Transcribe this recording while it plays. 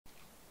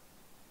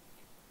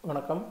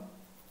வணக்கம்.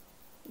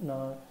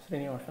 நான்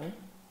Srinivasan.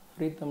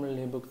 Free Tamil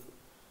ebooks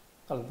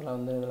தளத்தில்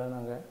இதில்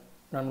நாங்கள்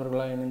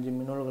நண்பர்களாக இணைஞ்சு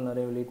மின்னூல்கள்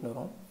நிறைய வெளியிட்டு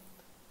வரோம்.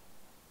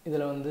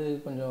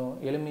 இதில் கொஞ்சம்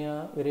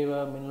எளிமையாக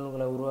விரைவாக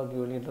மின்னூல்களை உருவாக்கி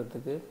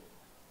வெளியிடுறதுக்கு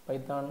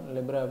பைத்தான்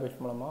LibreOffice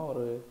மூலமாக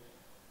ஒரு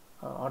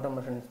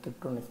ஆட்டோமேஷன்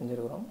ஸ்கிரிப்ட் ஒன்று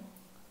செஞ்சுருக்கிறோம்.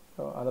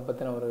 ஸோ அதை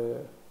பற்றின ஒரு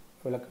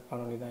விளக்க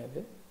காணொலி தான்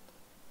இது.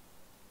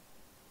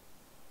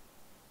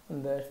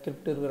 இந்த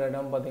ஸ்கிரிப்ட் இருக்கிற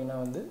இடம் பார்த்திங்கன்னா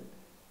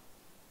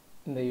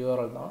இந்த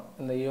யூஆர்எல் தான்.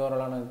 இந்த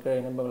யூஆர்எலாக நாங்கள் கீழே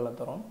இணைப்புகளில்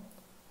தரோம்.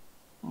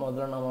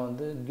 முதல்ல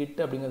நம்ம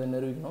கிட் அப்படிங்கிறத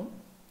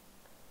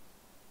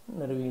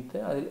நிறுவித்து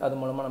அது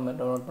மூலமாக நம்ம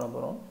டவுன்லோட் பண்ண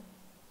போகிறோம்.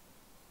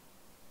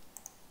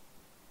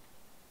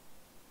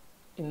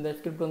 இந்த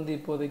ஸ்கிரிப்ட்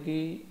இப்போதைக்கு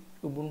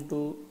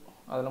உபுண்டு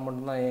அதில்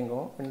மட்டும்தான்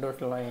இயங்கும்,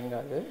 விண்டோஸ்லாம்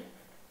இயங்காது.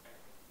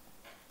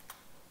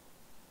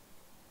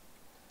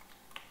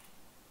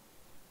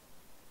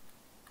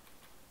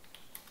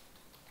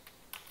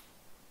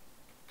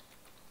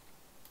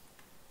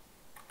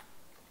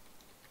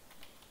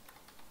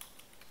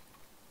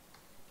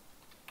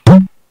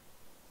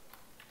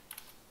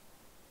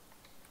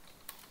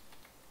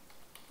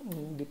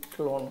 git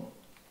clone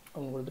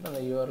அப்படின்னு கொடுத்துட்டு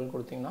அந்த யூஆர்எல்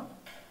கொடுத்திங்கன்னா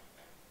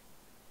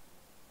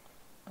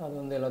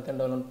அது எல்லாத்தையும்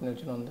டவுன்லோட் பண்ணி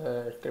வச்சுன்னு அந்த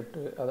ஸ்கிரிப்ட்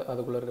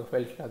அதுக்குள்ளே இருக்க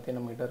ஃபைல்ஸ் எல்லாத்தையும்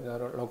நம்மகிட்ட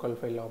இருக்க லோக்கல்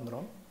ஃபைலில்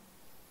வந்துடும்.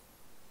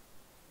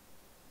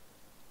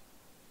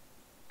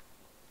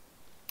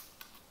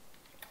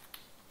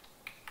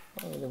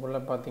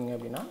 இதுக்குள்ளே பார்த்தீங்க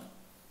அப்படின்னா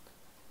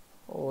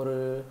ஒரு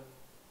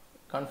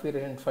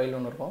கான்ஃபிகரேஷன் ஃபைல்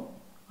ஒன்று இருக்கும்.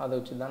 அதை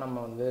வச்சு தான்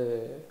நம்ம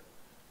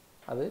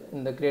அது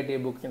இந்த கிரியேட்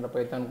ebooks என்ற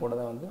பைத்தான் கூட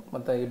தான்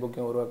மற்ற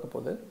ebooக்கையும் உருவாக்க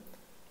போகுது.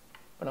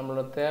 இப்போ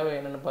நம்மளோட தேவை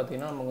என்னென்னு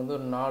பார்த்தீங்கன்னா நமக்கு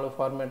ஒரு 4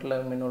 ஃபார்மேட்டில்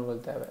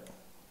மின்னூல்கள் தேவை.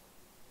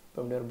 இப்போ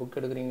இப்படி ஒரு புக்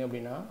எடுக்கிறீங்க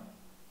அப்படின்னா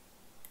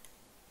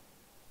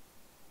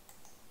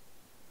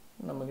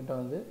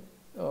நம்மக்கிட்ட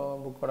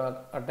புக்கோட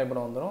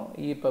அட்டைப்படம் வந்துடும்.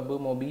 EPUB,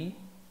 MOBI,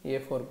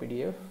 A4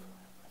 PDF,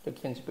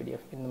 6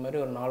 PDF இந்த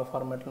மாதிரி ஒரு 4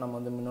 ஃபார்மேட்டில்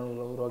நம்ம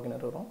மின்னூல்களை உருவாக்கி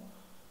நிறுவுறோம்.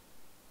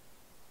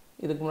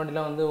 இதுக்கு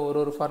முன்னாடிலாம்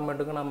ஒரு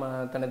ஃபார்மேட்டுக்கும் நம்ம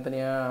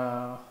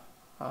தனித்தனியாக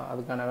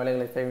அதுக்கான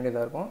வேலைகளை செய்ய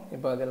வேண்டியதாக இருக்கும்.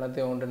 இப்போ அது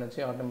எல்லாத்தையும் ஒன்றிணைச்சு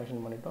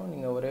ஆட்டோமேஷன் பண்ணிட்டோம்.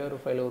 நீங்கள் ஒரே ஒரு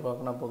ஃபைலை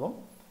உருவாக்கினா போதும்.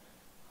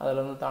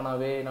 அதில்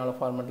தானாகவே 4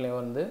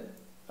 ஃபார்மேட்லேயும்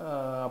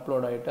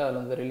அப்லோட் ஆகிட்டு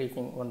அதில்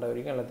ரிலீஸிங் பண்ணுற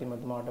வரைக்கும் எல்லாத்தையும்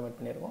மொத்தமாக ஆட்டோமேட்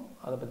பண்ணியிருக்கோம்.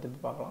 அதை பற்றி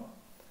பார்க்கலாம்.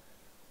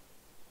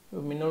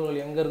 இப்போ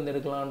மின்னூல்கள் எங்கேருந்து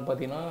எடுக்கலாம்னு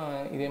பார்த்தீங்கன்னா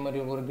இதே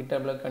மாதிரி ஒரு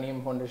கிட்டாபில்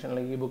கனியம்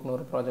ஃபவுண்டேஷனில் ஈபுக்னு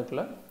ஒரு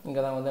ப்ராஜெக்டில்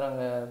இங்கே தான்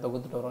நாங்கள்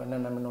தொகுத்துட்டு வரோம்.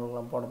 என்னென்ன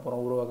மின்னூல்கள்லாம் போட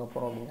போகிறோம், உருவாக்க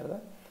போகிறோம் அப்படிங்கிறத.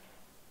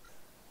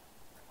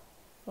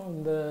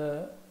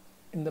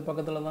 இந்த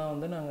பக்கத்தில்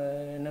தான்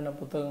நாங்கள் என்னென்ன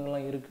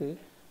புத்தகங்கள்லாம் இருக்குது,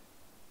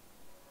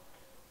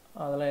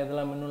 அதெல்லாம்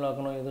எதெல்லாம்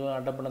மின்னூலாக்கணும், எதெல்லாம்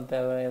அட்டைப்படம்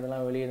தேவை,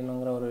 எதெல்லாம்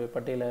வெளியிடணுங்கிற ஒரு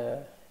பட்டியலை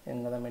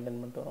எங்கே தான் மெயின்டைன்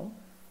பண்ணிட்டு வரோம்.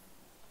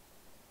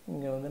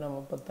 இங்கே நம்ம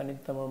இப்போ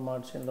தனித்தமிழ்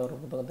மார்ச் என்ற ஒரு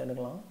புத்தகத்தை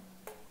எடுக்கலாம்.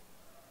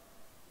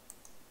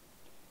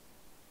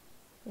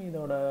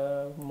 இதோட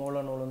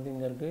மூல நூல்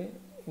இங்கே இருக்குது.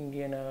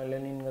 இங்கே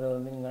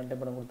லெனின்ங்கிறவர் இங்கே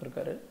அட்டைப்படம்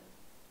கொடுத்துருக்காரு.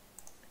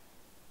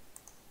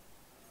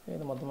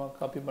 இதை மொத்தமாக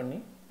காப்பி பண்ணி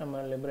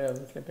நம்ம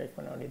LibreOfficeல பேஸ்ட்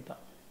பண்ண வேண்டியது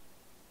தான்.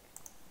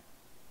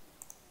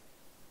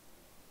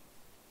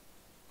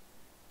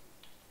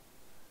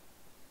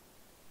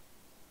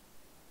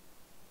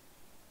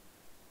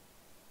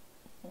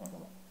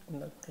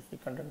 இந்த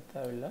கண்டென்ட்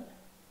தேவையில்லை.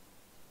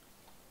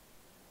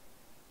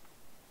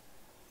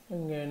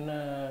 இங்கே என்ன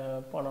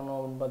பண்ணணும்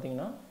அப்படின்னு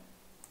பார்த்தீங்கன்னா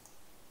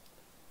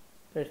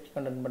பேஸ்ட்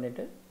கண்டென்ட்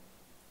பண்ணிவிட்டு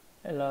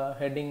எல்லா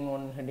ஹெட்டிங்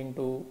 1 ஹெட்டிங்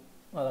 2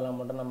 அதெல்லாம்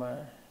மட்டும் நம்ம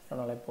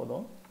சொன்னாலே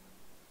போதும்.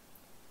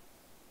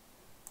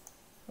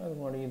 அதுக்கு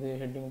முன்னாடி இது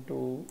ஹெட்டிங் 2,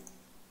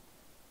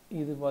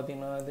 இது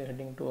பார்த்திங்கன்னா இது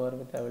ஹெட்டிங் 2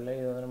 இருக்க தேவையில்லை.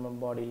 இதை நம்ம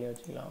பாடியிலே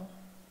வச்சுக்கலாம்.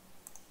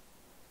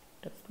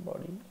 டெக்ஸ்ட்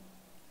பாடி.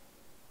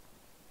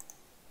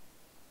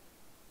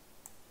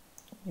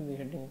 இது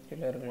ஹெட்டிங்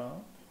 3ல இருக்கலாம்.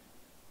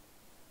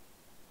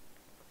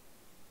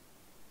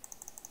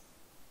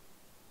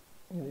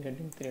 இது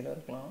ஹெட்டிங் 3ல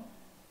இருக்கலாம்.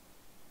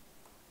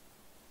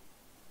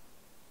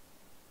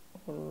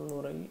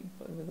 உரை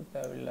இப்போ இதுக்கு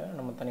தேவையில்லை,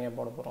 நம்ம தனியாக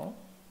போட போகிறோம்.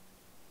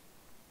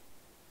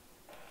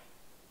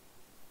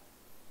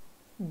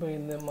 இப்போ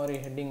இந்த மாதிரி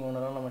ஹெட்டிங்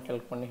ஒன்றுலாம் நம்ம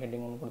செலக்ட் பண்ணி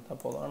ஹெட்டிங் 1 கொடுத்தா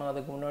போதும். ஆனால்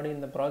அதுக்கு முன்னாடி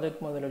இந்த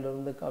ப்ராஜெக்ட்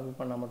முதலிலிருந்து காப்பி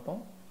பண்ணால்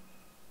மட்டும்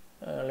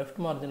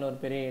லெஃப்ட் மார்ஜினில் ஒரு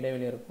பெரிய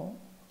இடைவெளி இருக்கும்.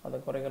 அதை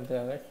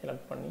குறைக்கிறதுக்காக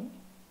செலக்ட் பண்ணி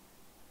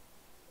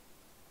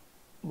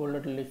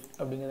புல்லட் லிஸ்ட்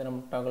அப்படிங்கிறத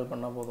நம்ம டாகல்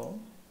பண்ணால் போதும்.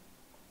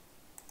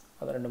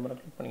 அதை 2 முறை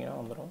கிளிக் பண்ணிங்கன்னா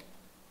வந்துடும்,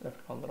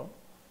 லெஃப்ட்டில் வந்துடும்.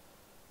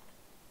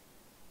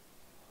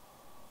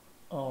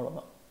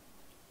 அவ்வளோதான்.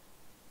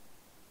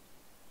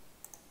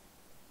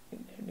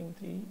 இது ஹெட்டிங்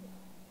 3,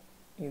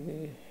 இது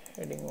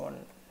ஹெட்டிங் 1.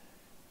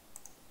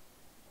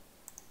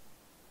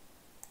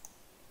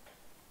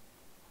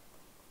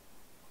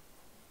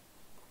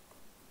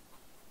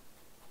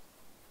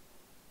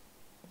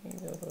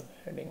 இது ஒரு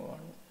ஹெட்டிங்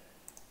 1.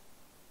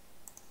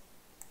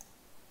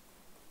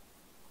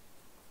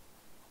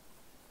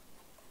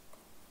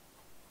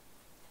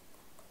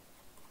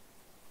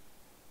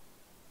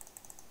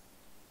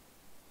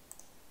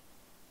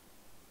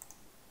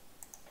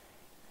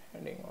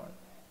 heading 1.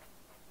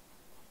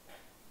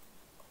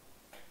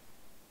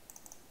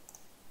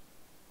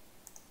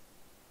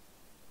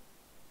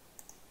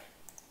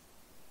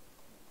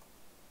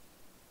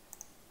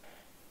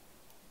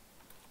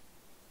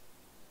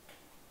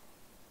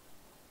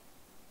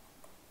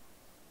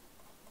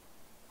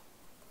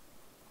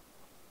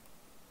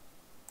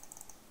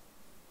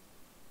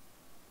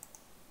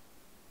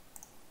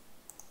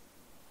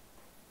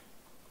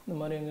 இந்த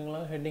மாதிரி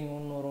எங்கெங்கெல்லாம் ஹெட்டிங்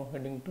 1 வரும்,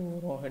 ஹெட்டிங் 2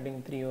 வரும், ஹெட்டிங்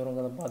 3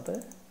 வருங்கிறத பார்த்து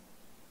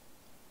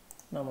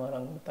நம்ம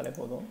அங்கே தலை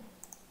போதும்.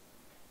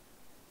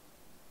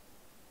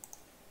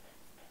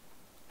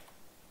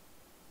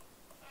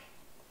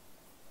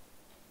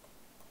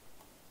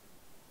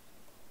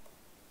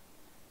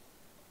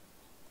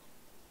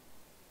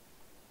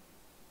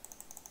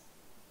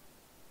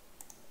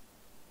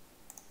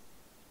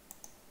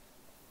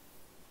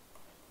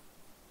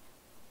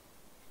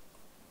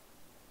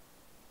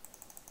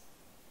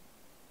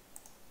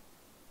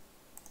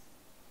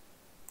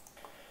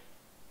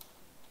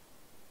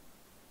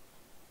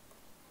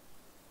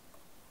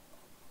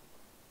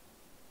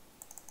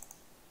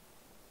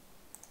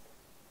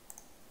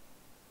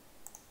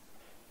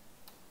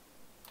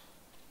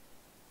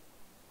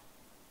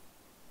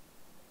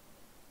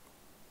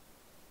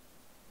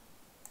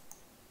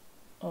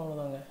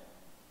 அவ்வளோதாங்க,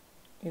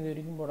 இது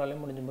வரைக்கும் போட்டாலே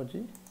முடிஞ்சு போச்சு.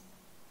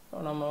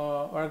 நம்ம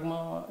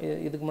வழக்கமாக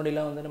இதுக்கு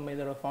முன்னாடிலாம் வந்து நம்ம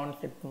இதோட ஃபாண்ட்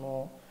செட்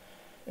பண்ணுவோம்,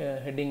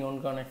 ஹெட்டிங்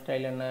 1க்கான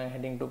ஸ்டைல் என்ன,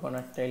 ஹெட்டிங்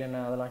 2க்கான ஸ்டைல் என்ன,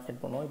 அதெல்லாம் செட்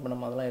பண்ணுவோம். இப்போ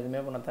நம்ம அதெல்லாம்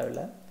எதுவுமே பண்ண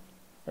தேவையில்லை.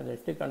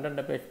 ஜஸ்ட்டு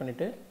கண்டென்ட்டை பேஸ்ட்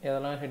பண்ணிவிட்டு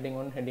எதெல்லாம் ஹெட்டிங்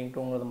 1 ஹெட்டிங்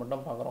 2ங்கிறத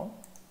மட்டும் பார்க்குறோம்.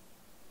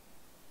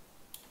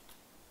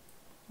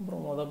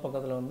 அப்புறம் முதல்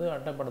பக்கத்தில் வந்து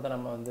அட்டைப்படத்தை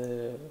நம்ம வந்து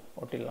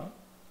ஒட்டிடலாம்.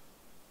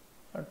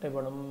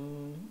 அட்டைப்படம்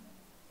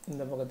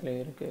இந்த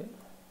பக்கத்துலேயே இருக்குது,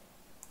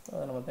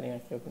 அதை நம்ம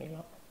தனியாக சேவ்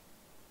பண்ணிக்கலாம்.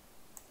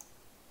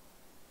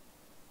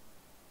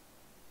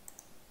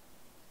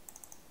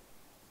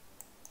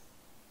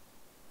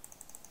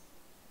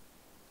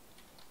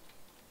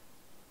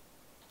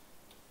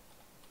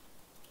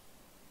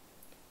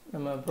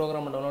 நம்ம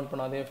ப்ரோக்ராமை டவுன்லோட்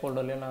பண்ண அதே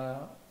ஃபோல்டர்லேயே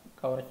நான்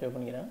கவரை சேவ்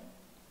பண்ணிக்கிறேன்.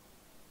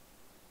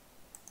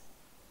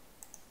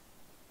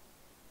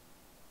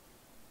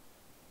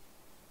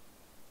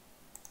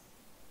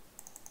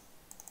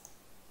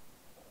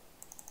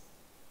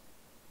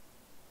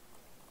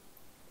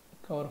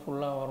 கவர்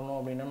ஃபுல்லாக வரணும்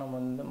அப்படின்னா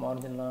நம்ம இந்த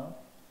மார்ஜின்லாம்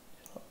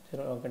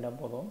 0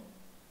 கேட்டால் போதும்.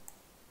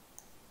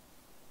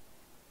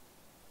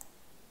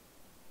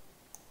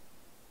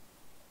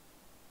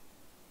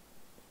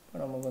 இப்போ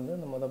நமக்கு வந்து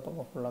இந்த முதல்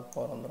பக்கம் ஃபுல்லாக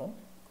கவர் வந்துடும்.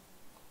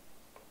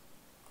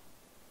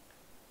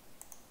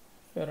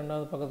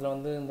 ரெண்டாவது பக்கத்தில்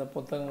வந்து இந்த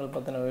புத்தகங்கள்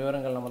பற்றின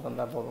விவரங்கள் நம்ம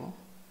தந்தால் போதும்.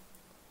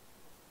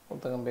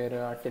 புத்தகம் பேர்,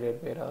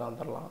 ஆசிரியர் பேர், அதெல்லாம்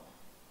தரலாம்.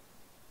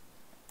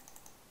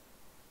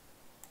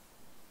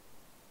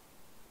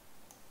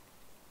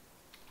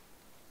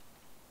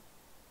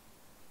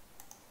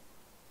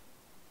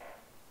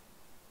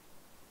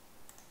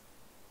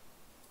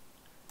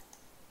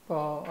 இப்போ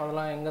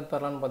அதெல்லாம் எங்கே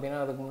தரலான்னு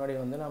பார்த்தீங்கன்னா, அதுக்கு முன்னாடி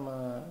வந்து நம்ம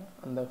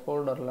அந்த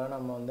ஃபோல்டரில்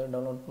நம்ம வந்து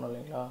டவுன்லோட் பண்ணோம்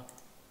இல்லைங்களா,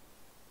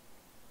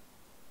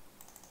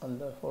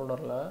 அந்த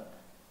ஃபோல்டரில்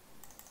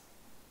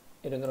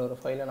இருக்கிற ஒரு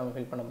ஃபைலை நம்ம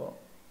ஃபில் பண்ண போகிறோம்.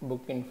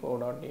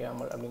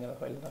 bookinfo.yaml அப்படிங்கிற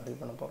ஃபைல் தான்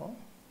ஃபில் பண்ண போகிறோம்.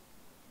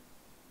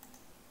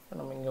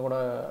 நம்ம இங்கே கூட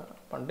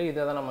பண்ணிட்டு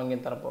இதை தான் நம்ம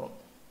இங்கே தரப்போகிறோம்.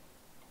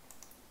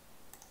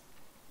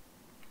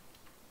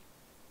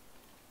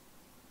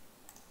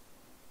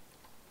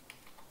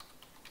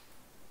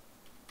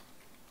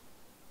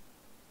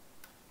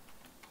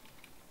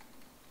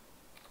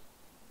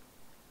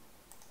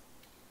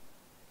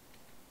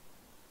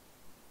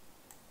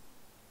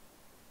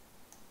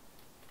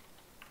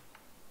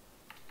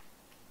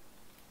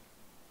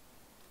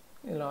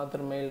 இதில்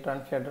ஆத்தர் மெயில்,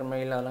 டிரான்ஸ்லேட்டர்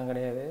மெயில் அதெல்லாம்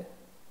கிடையாது.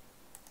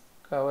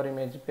 கவர்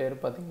இமேஜ் பேர்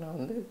பார்த்திங்கன்னா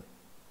வந்து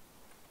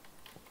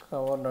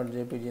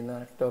cover.jpg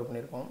தான் ஸ்டோர்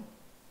பண்ணியிருக்கோம்.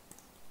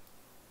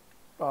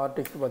 இப்போ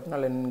ஆர்டிஸ்ட்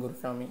பார்த்திங்கன்னா லெனின்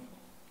குருசாமி.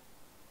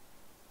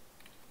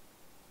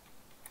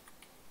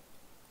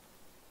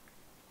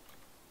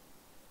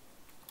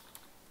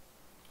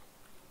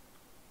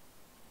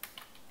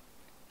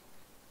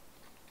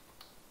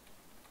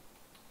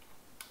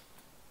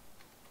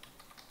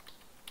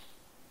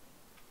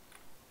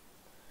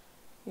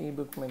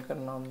 ஈபுக் மேக்கர்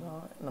நாம்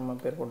தான், நம்ம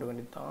பேர் போட்டு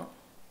வேண்டியது தான்.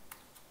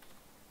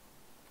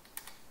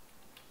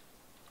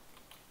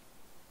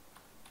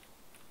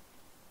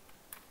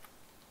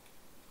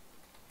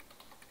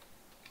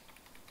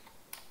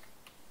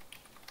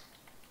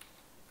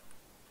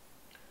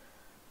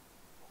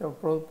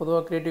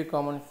 பொதுவாக க்ரியேட்டிவ்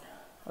காமன்ஸ்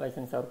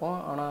லைசன்ஸாக இருக்கும்.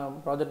 ஆனால்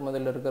ப்ராஜெக்ட்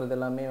முதல்ல இருக்கிறது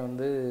எல்லாமே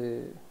வந்து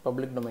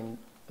பப்ளிக் டொமைன்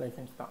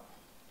லைசன்ஸ் தான்.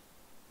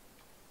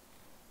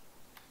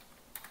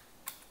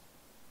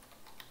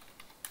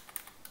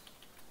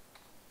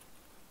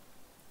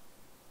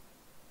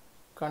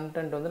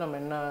 கண்டென்ட் வந்து நம்ம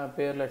என்ன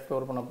பேரில்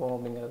ஸ்டோர் பண்ண போகிறோம்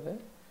அப்படிங்கிறது,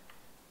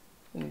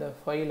 இந்த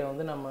ஃபைலை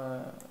வந்து நம்ம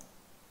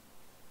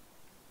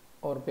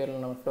ஒரு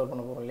பேரில் நம்ம ஸ்டோர்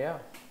பண்ண போகிறோம் இல்லையா,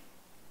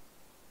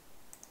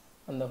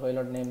 அந்த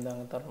ஃபைலோட நேம்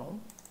தாங்க தரணும்.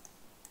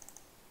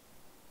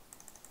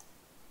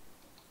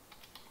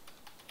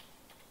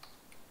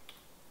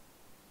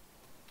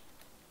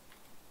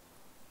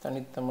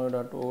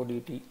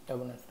 தனித்தமிழ்.odt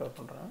அப்படின்னு ஸ்டோர்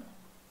பண்ணுறேன்.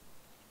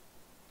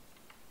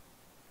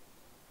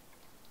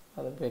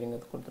 அதை பேர் இங்கே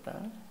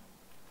கொடுத்துட்டேன்.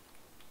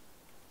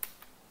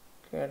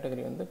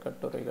 கேட்டகரி வந்து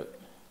கட்டுரைகள்.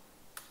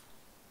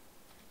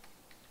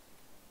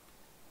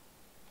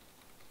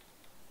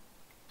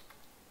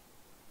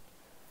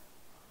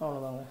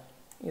 அவ்வளோதாங்க.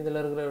 இதில்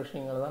இருக்கிற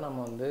விஷயங்கள் தான்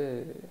நம்ம வந்து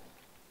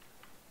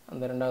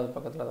அந்த ரெண்டாவது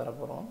பக்கத்தில்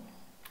தரப்போகிறோம்.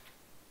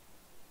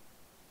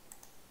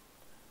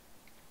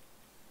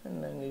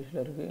 என்ன இங்கிலீஷ்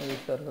இங்கிலீஷில் இருக்குது,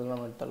 இங்கிலீஷில் இருக்கிறது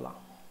நம்ம எடுத்துடலாம்.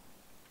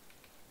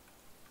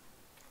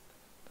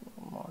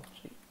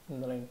 மாற்றி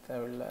இந்த லைன்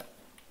தேவையில்லை.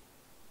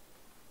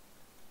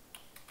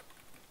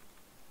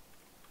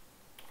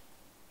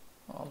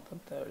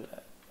 ஆத்தர் தேவையில்லை.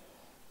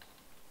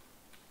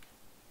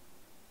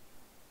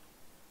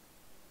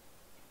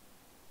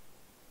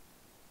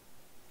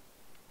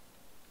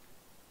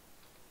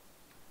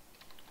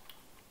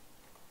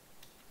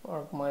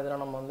 வழக்கமாக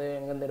இதெல்லாம் நம்ம வந்து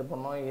எங்கேருந்து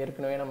எடுப்போம்னா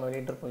ஏற்கனவே நம்ம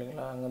வெளியிட்டிருப்போம்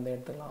இல்லைங்களா, அங்கேருந்து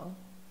எடுத்துக்கலாம்.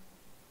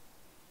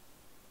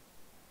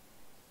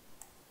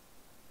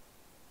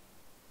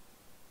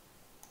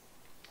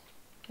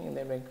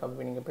 இந்த மாதிரி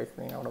காப்பி நீங்கள் பேஸ்ட்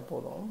பண்ணிங்கன்னா கூட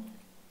போதும்.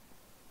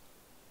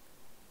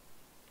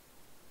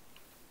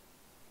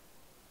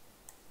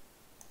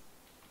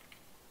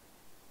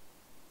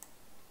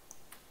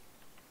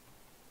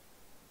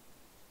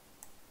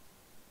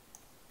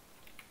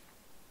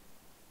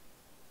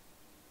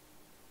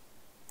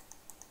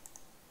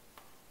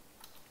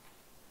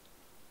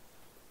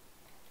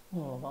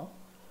 அவ்வளோதான்.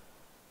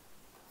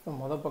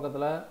 முதல்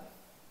பக்கத்தில்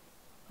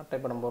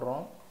அட்டைப்படம்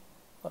போடுறோம்,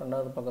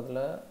 ரெண்டாவது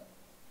பக்கத்தில்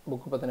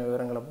புக்கு பற்றின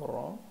விவரங்களை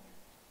போடுறோம்,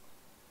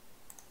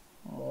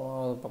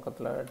 மூணாவது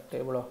பக்கத்தில்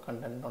டேபிள் ஆஃப்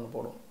கண்டென்ட் ஒன்று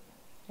போடும்.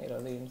 இதில்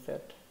வந்து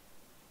இன்சர்ட்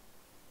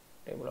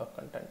டேபிள் ஆஃப்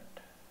கண்டென்ட்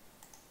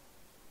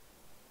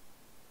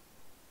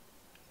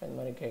இந்த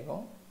மாதிரி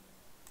கேட்கும்.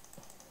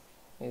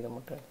 இதை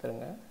மட்டும்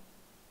எடுத்துருங்க,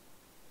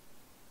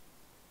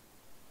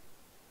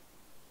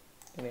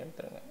 இதை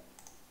எடுத்துருங்க.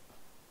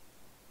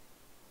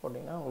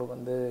 போட்டிங்கன்னா உங்களுக்கு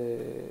வந்து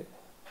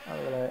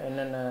அதில்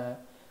என்னென்ன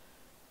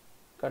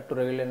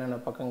கட்டுரைகள் என்னென்ன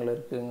பக்கங்கள்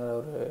இருக்குதுங்கிற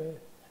ஒரு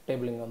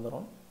டேபிளிங்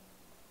வந்துடும்.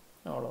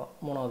 அவ்வளோதான்.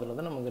 மூணாவதுல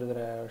வந்து நமக்கு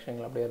இருக்கிற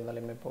விஷயங்கள் அப்படியே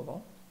இருந்தாலுமே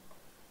போதும்.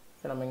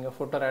 சரி, நம்ம இங்கே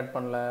ஃபுட்டர் ஆட்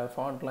பண்ணல,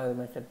 ஃபாண்ட்லாம்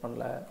எதுவுமே செட்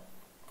பண்ணல,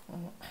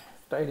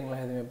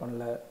 ஸ்டைலிங்லாம் எதுவுமே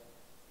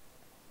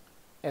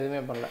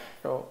பண்ணல.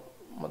 ஸோ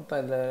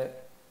மொத்தம் இதில்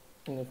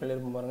இங்கே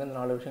சொல்லியிருப்போம் பாருங்கள், இந்த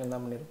 4 விஷயங்கள்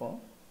தான் பண்ணியிருப்போம்.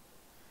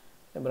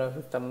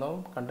 LibreOffice திறந்தோம்,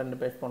 கண்டென்ட்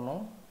பேஸ்ட்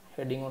பண்ணோம்,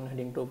 ஹெட்டிங் 1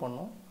 ஹெட்டிங் 2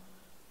 பண்ணோம்,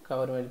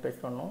 கவர் இமேஜ்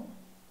பேஸ்ட் பண்ணோம்,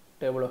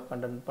 டேபிள் ஆஃப்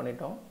கண்டென்ட்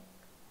பண்ணிட்டோம்,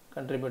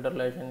 கண்ட்ரிபியூட்டர்,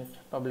 லைசன்ஸ்,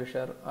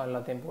 பப்ளிஷர்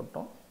எல்லாத்தையும்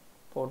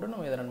போட்டு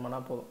நம்ம இதை ரன்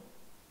பண்ணால் போதும்.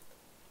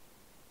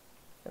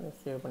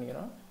 சேவ்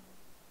பண்ணிக்கிறோம்.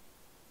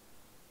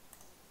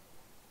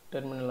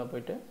 டெர்மினலில்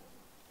போய்ட்டு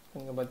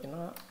இங்கே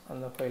பார்த்தீங்கன்னா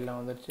அந்த ஃபைல்லாம்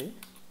வந்துடுச்சு.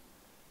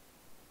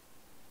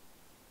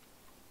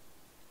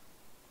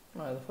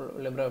 நான் இது ஃபுல்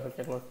LibreOffice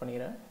க்ளோஸ்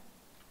பண்ணிக்கிறேன்.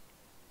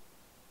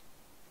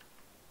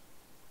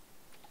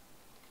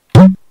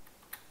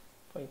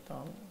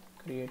 Python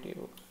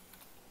creative.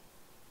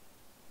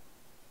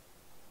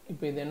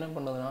 இப்போ இது என்ன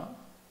பண்ணுதுன்னா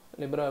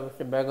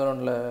LibreOffice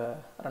பேக்ரவுண்டில்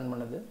ரன்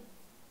பண்ணுது.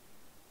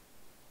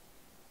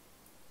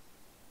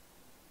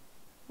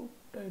 Book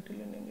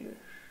title in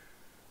English.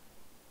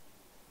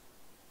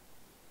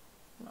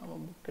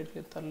 நாம் புக்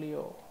டைட்டில்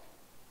தரலையோ?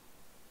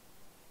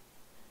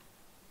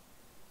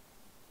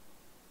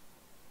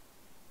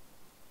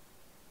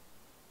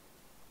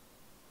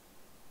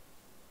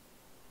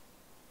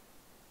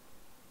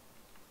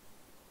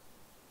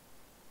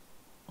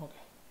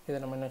 ஓகே, இதை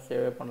நம்ம என்ன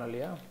சேவே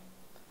பண்ணலையா?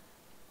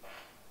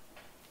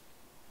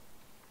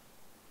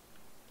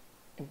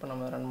 இப்போ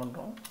நம்ம ரன்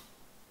பண்ணுறோம்.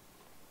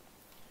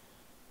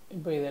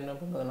 இப்போ இது என்ன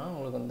பண்ணுதுன்னா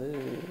உங்களுக்கு வந்து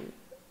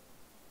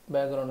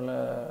பேக்ரவுண்டில்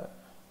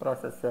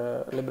ப்ராசஸை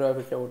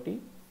LibreOffice ஒட்டி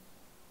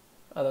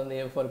அதை வந்து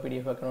A4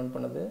 PDF கன்வெர்ட்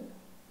பண்ணுது.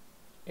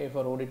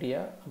 A4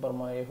 ODT-யா,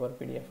 அப்புறமா A4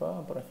 PDF-ஆ,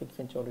 அப்புறம் 6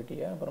 inch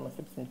ODT-யா, அப்புறமா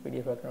 6 inch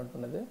PDF கன்வெர்ட்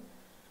பண்ணுது.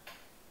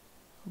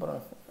 அப்புறம்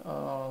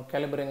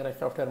கேலிபரேங்கிற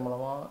சாஃப்ட்வேர்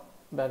மூலமாக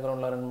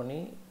பேக்ரவுண்டில் ரன்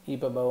பண்ணி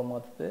EPUB-ஆவை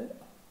மாற்றுது.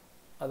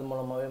 அது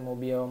மூலமாகவே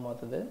மொபியாவை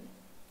மாற்றுது.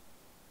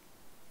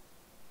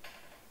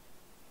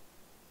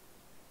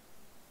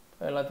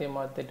 எல்லாத்தையும்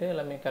மாற்றிட்டு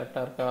எல்லாமே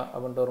கரெக்டாக இருக்கா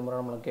அப்படின்ட்டு ஒரு முறை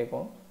நம்மளுக்கு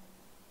கேட்கும்.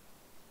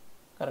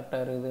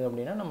 கரெக்டாக இருக்குது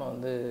அப்படின்னா நம்ம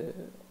வந்து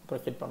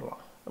ப்ரொசீட்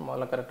பண்ணலாம்.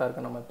 முதல்ல கரெக்டாக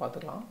இருக்க நம்ம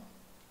பார்த்துக்கலாம்.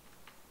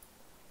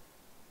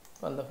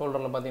 அந்த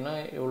ஃபோல்டரில் பார்த்திங்கன்னா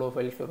இவ்வளோ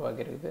ஃபைல்ஸ்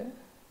உருவாக்கியிருக்குது.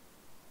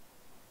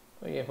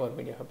 A4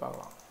 PDF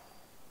பார்க்கலாம்.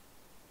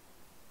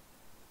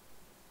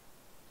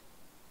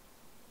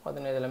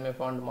 பார்த்தீங்கன்னா இது எல்லாமே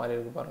ஃபாண்ட் மாறி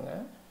இருக்குது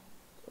பாருங்கள்.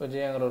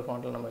 விஜயங்கிற ஒரு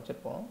ஃபாண்ட்டில் நம்ம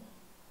வச்சுருப்போம்.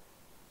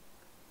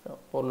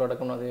 பொருள்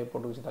அடக்கணும் அதே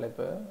போட்டு வச்சு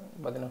தலைப்பு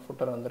பார்த்திங்கன்னா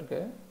ஃபுட்டர்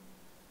வந்திருக்கு.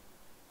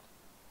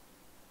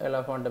 எல்லா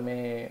ஃபாண்ட்டுமே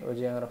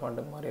விஜயங்கிற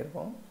ஃபாண்ட்டுக்கு மாறி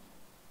இருக்கும்.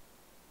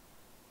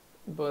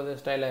 இப்போ அது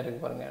ஸ்டைலாக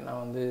இருக்குது பாருங்கள். நான்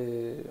வந்து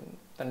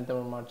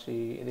தனித்தமிழ் மாற்றி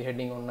இது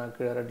ஹெட்டிங் 1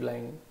 கீழே ரெட்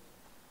லைன்,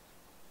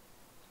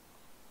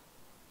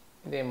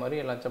 இதே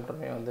மாதிரி எல்லா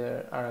சாப்டருமே வந்து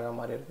அழகாக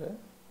மாறி இருக்குது.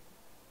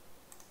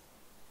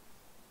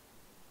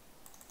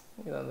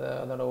 இது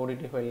அதோட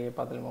ODT ஃபைலையே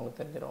பார்த்தாலுமே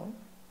உங்களுக்கு தெரிஞ்சிடும்.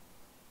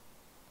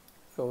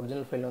 ஸோ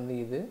ஒரிஜினல் ஃபைல் வந்து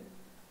இது,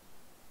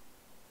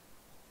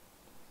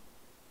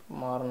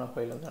 மாறின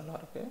ஃபைல் வந்து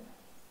நல்லாயிருக்கு.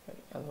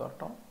 சரி, அது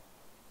வரட்டும்.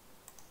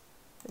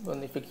 இப்போ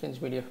வந்து 6 inch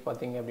PDF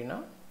பார்த்தீங்க அப்படின்னா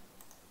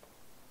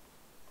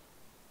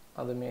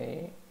அதுவுமே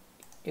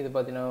இது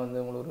பார்த்தீங்கன்னா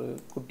வந்து உங்களுக்கு ஒரு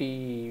குட்டி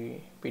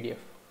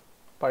PDF,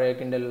 பழைய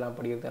கிண்டல்லாம்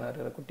படிக்கிறதுக்கான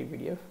இருக்கிற குட்டி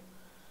PDF.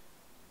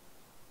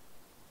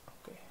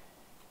 ஓகே,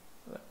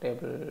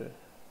 டேபிள்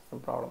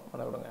ப்ராப்ளம்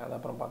அதை விடுங்க, அதை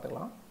அப்புறம்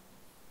பார்த்துக்கலாம்.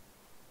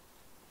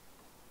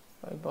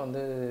 இப்போ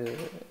வந்து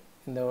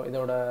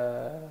இதோட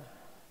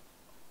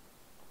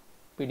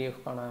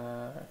பிடிஎஃப்கான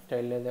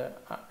ஸ்டைலில் இது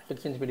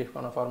 6 inch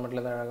பிடிஎஃப்கான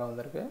ஃபார்மேட்டில் தான் அழகாக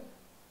வந்திருக்கு.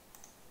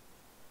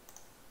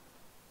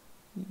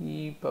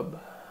 EPUB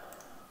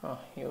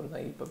இவர்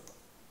தான் EPUB.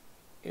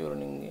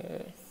 இவர்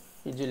நீங்கள்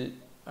இஜில்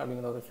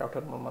அப்படிங்கிற ஒரு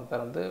சாஃப்ட்வேர் மூலமாக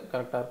திறந்து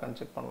கரெக்டாக இருக்கான்னு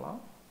செக் பண்ணலாம்.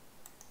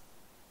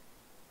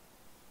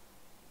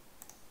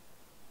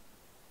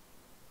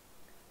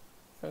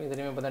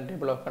 இதுலேயுமே இப்போ தான்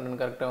டேபிள் ஆஃப்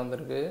கண்டென்ட் கரெக்டாக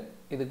வந்திருக்கு.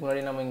 இதுக்கு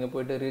முன்னாடி நம்ம இங்கே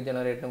போய்ட்டு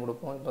ரீஜெனரேட்னு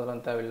கொடுப்போம். இப்போ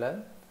அதெல்லாம் தேவையில்லை.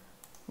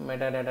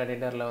 மெட்டா டேட்டா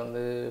எடிட்டரில்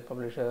வந்து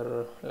publisher,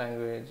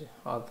 language,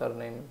 author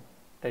name,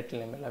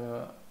 title name எல்லாமே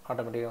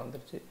ஆட்டோமேட்டிக்காக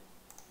வந்துருச்சு.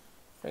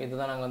 ஸோ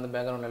இதுதான் நாங்கள் வந்து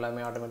பேக்ரவுண்ட்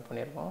எல்லாமே ஆட்டோமேட்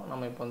பண்ணியிருக்கோம்.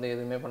 நம்ம இப்போ வந்து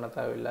எதுவுமே பண்ண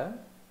தேவையில்லை.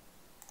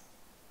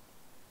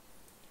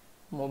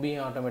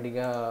 மொபியும்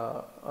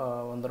ஆட்டோமேட்டிக்காக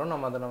வந்துடும்.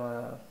 நம்ம அதை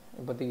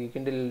இப்போதைக்கு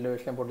கிண்டில்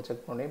டிவைஸ்லாம் போட்டு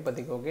செக் பண்ணி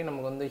இப்போதைக்கு ஓகே.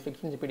 நமக்கு வந்து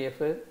 6 inch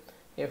PDF,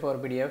 A4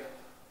 PDF,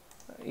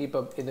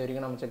 EPUB இது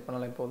வரைக்கும் நம்ம செக்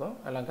பண்ணலாம். இப்போதும்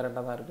எல்லாம்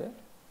கரெக்டாக தான் இருக்குது.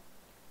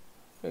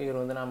 ஸோ இது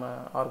வந்து நம்ம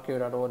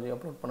archive.org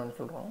அப்லோட் பண்ணணும்னு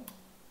சொல்கிறோம்.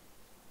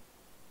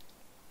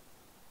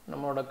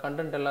 நம்மளோட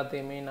கண்டென்ட்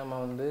எல்லாத்தையுமே நம்ம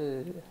வந்து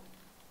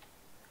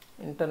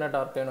இன்டர்நெட்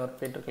ஆர்கைவ்னு ஒரு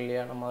வெப்சைட் இருக்கு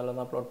இல்லையா, நம்ம அதில்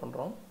தான் அப்லோட்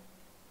பண்ணுறோம்.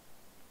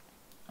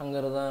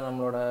 அங்கேருந்து தான்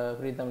நம்மளோட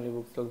ஃப்ரீ தமிழ்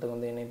ebooks சொல்கிறதுக்கு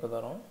வந்து இணைப்பு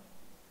தரோம்.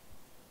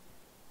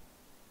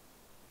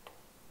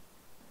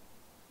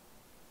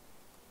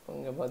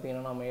 இங்கே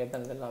பார்த்தீங்கன்னா நம்ம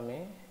ஏற்றுனது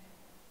எல்லாமே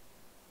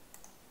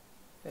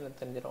இதில்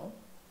தெரிஞ்சிடும்.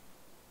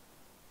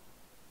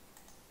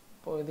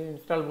 இப்போது இது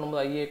இன்ஸ்டால்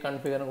பண்ணும்போது ஐஏ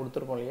கான்ஃபிகர்னு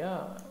கொடுத்துருப்போம் இல்லையா,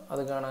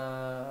 அதுக்கான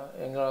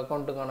எங்கள்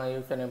அக்கௌண்ட்டுக்கான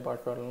யூசர் நேம்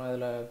பாஸ்வேர்டெலாம்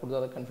இதில் கொடுத்து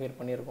அதை கன்ஃபிகர்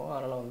பண்ணியிருக்கோம்.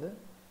 அதனால் வந்து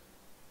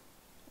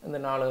இந்த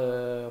 4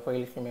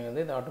 ஃபைல்ஸுமே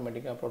வந்து இதை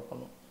ஆட்டோமேட்டிக்காக அப்லோட்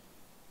பண்ணும்.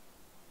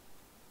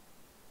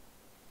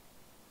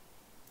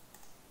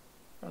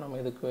 நம்ம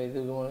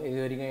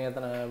இது வரைக்கும்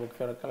ஏற்றின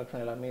புக்ஸோட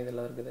கலெக்ஷன் எல்லாமே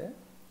இதில் இருக்குது.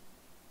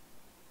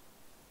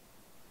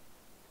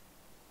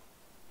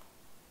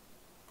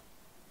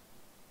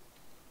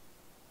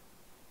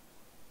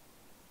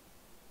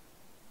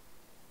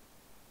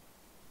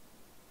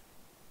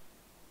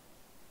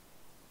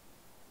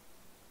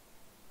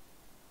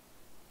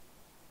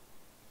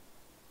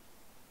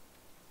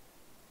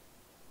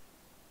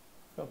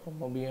 அப்போ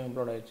மொபியும்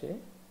அப்லோட் ஆகிடுச்சு.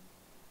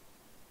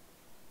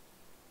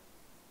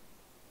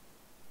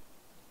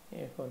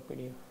 A4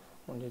 பிடிஎஃப்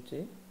முடிஞ்சிச்சு.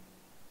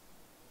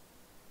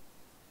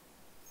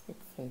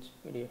 6 inch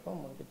பிடிஎஃபாக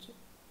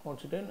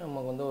முடிச்சுட்டு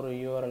நமக்கு வந்து ஒரு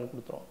URL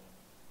கொடுத்துரும்.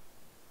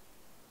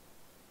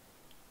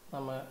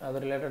 நம்ம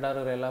அது ரிலேட்டடாக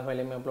இருக்கிற எல்லா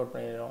ஃபைலையுமே அப்லோட்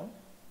பண்ணிடுறோம்.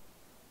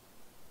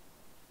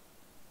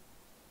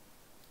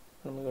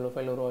 நமக்கு இவ்வளோ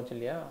ஃபைல் உருவாச்சு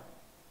இல்லையா,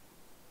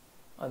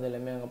 அது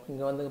எல்லாமே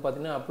இங்கே வந்து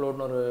பார்த்திங்கன்னா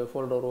அப்லோட்னு ஒரு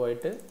ஃபோல்டர்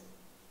உருவாயிட்டு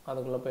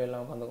அதுக்குள்ளே போய்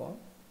எல்லாம் உட்காந்துக்கும்.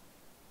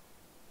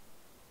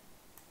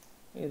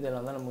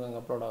 இதெல்லாம் தான் நமக்கு அங்கே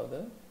அப்லோட் ஆகுது.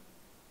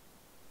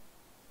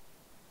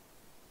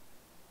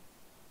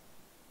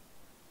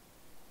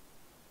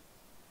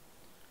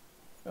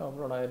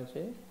 அப்லோட்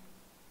ஆயிடுச்சு.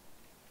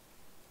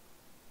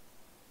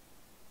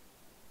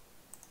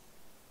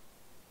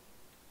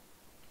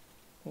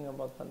 இங்கே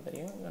பார்த்தா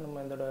தெரியும். இங்கே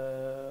நம்ம இதோட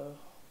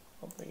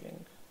காப்பி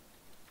லிங்க்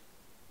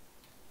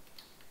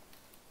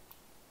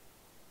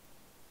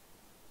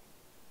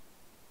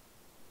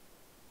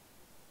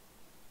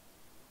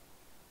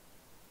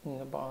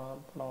இங்கே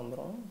படம்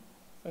வந்துடும்.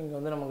 இங்கே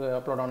வந்து நமக்கு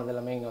அப்லோட் ஆனது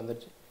எல்லாமே இங்கே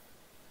வந்துடுச்சு.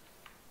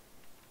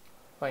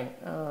 ஃபைன்.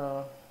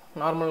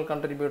 நார்மல்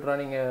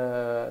கண்ட்ரிபியூட்டராக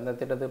நீங்கள் இந்த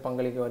திட்டத்துக்கு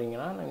பங்களிக்க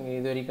வரீங்கன்னா நீங்கள்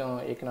இது வரைக்கும்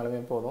இயக்கினாலுமே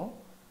போதும்.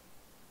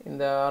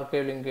 இந்த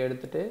ஆர்கைவ் லிங்க்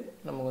எடுத்துகிட்டு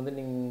நமக்கு வந்து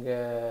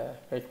நீங்கள்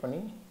பேஸ்ட்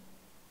பண்ணி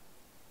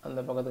அந்த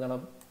பக்கத்துக்கான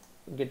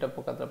கிட்டப்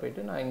பக்கத்தில்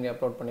போய்ட்டு நான் இங்கே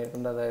அப்லோட்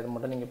பண்ணியிருக்கேன் அதை இது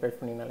மட்டும் நீங்கள் பேஸ்ட்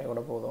பண்ணிங்கனாலே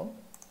கூட போதும்.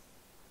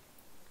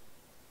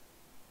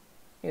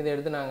 இதை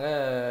எடுத்து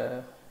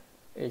நாங்கள்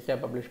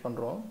ஈஸியாக பப்ளிஷ்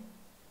பண்ணுறோம்.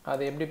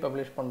 அதை எப்படி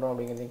பப்ளிஷ் பண்ணுறோம்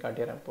அப்படிங்கிறதையும்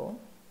காட்டிடுறேன்.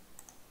 இப்போது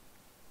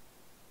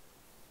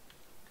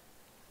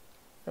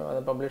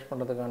அதை பப்ளிஷ்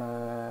பண்ணுறதுக்கான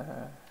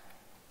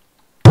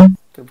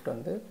ஸ்கிரிப்ட்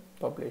வந்து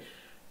பப்ளிஷ்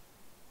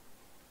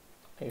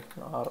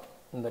 -r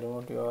இந்த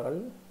remote URL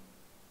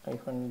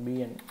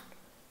 -bn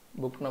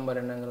book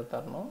number என்னங்கிறது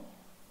தரணும்.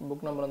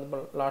 புக் நம்பர் வந்து இப்போ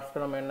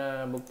லாஸ்ட்டில் நம்ம என்ன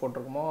புக்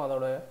போட்டிருக்கோமோ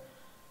அதோட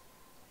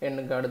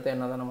எண்ணுக்கு அடுத்த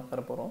எண்ணை தான் நம்ம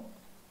தரப்போகிறோம்.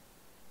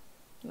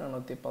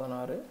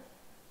 416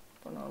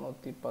 இப்போ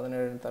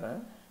 417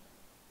 தரேன்.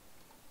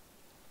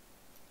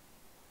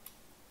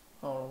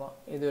 அவ்வளோதான்.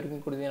 இது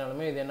வரைக்கும்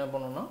கொடுத்தீங்கனாலுமே இது என்ன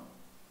பண்ணுன்னா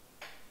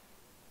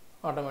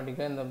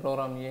ஆட்டோமேட்டிக்காக இந்த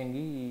ப்ரோக்ராம்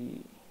இயங்கி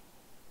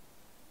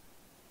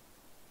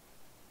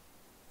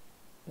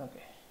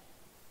ஓகே.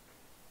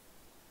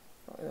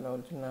 இதில்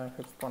ஒரு சின்ன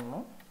ஃபிக்ஸ்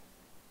பண்ணணும்.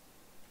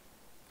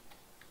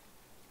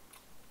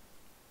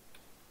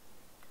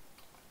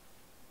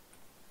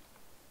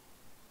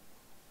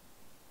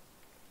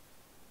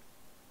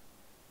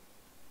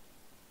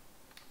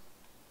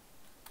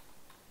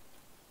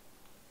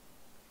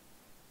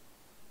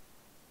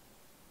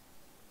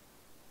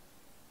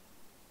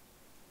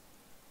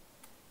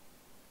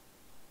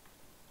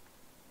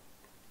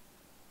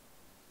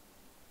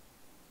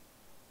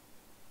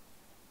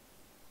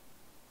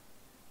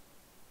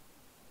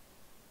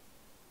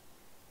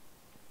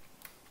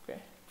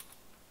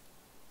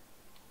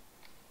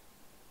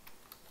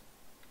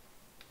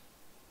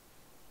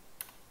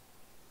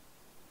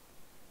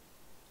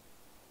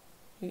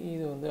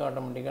 இது வந்து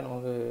ஆட்டோமேட்டிக்காக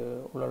நமக்கு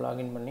உள்ள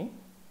லாகின் பண்ணி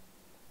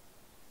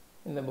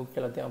இந்த புக்ஸ்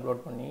எல்லாத்தையும்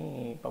அப்லோட் பண்ணி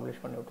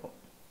பப்ளிஷ் பண்ணி விட்ருவோம்.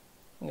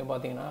 இங்கே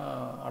பார்த்தீங்கன்னா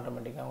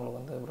ஆட்டோமேட்டிக்காக உங்களுக்கு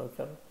வந்து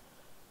ப்ரௌசர்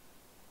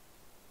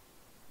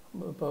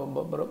இப்போ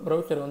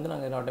ப்ரௌசர் வந்து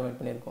நாங்கள் இதில் ஆட்டோமேட்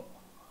பண்ணியிருக்கோம்.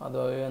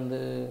 அதுவாகவே வந்து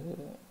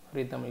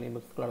ஃப்ரீ தமிழ்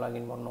இபுக்ஸ்குள்ளே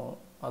லாகின் பண்ணோம்.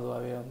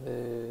 அதுவாகவே வந்து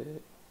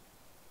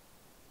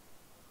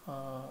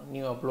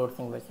நியூ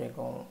அப்லோட்ஸ் எங்களை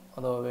சேர்க்கும்.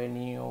 அதுவாகவே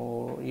நியூ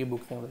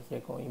இபுக்ஸ் எங்களை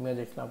சேர்க்கும்.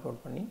 இமேஜஸ்லாம்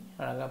அப்லோட் பண்ணி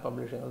அழகாக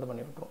பப்ளிஷிங்கிறது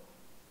பண்ணி விட்ருவோம்.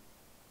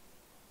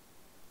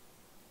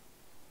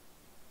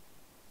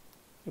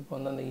 இப்போ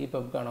வந்து அந்த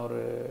இபப்க்கான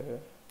ஒரு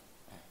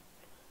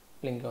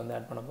லிங்க்கை வந்து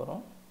ஆட் பண்ண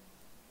போகிறோம்.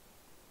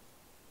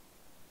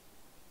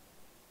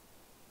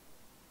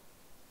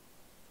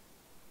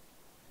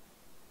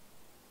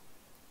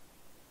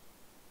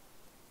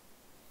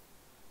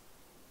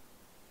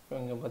 இப்போ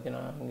இங்கே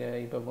பார்த்தீங்கன்னா இங்கே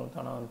இப்போ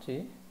தானாக வந்துச்சு.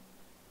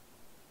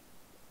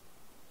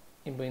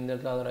 இப்போ இந்த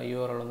இடத்துல அதோட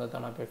யூஆர்எல் வந்து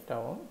தானாக பேஸ்ட்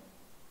ஆகும்.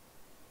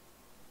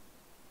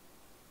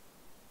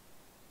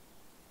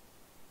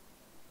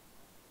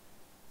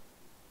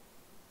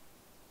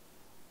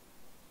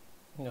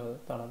 இங்கே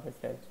தானாக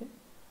பேஸ்ட் ஆகிடுச்சு.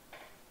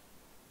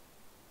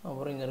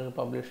 அப்புறம் இங்கே இருக்க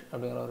பப்ளிஷ்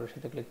அப்படிங்கிற ஒரு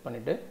விஷயத்தை கிளிக்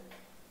பண்ணிவிட்டு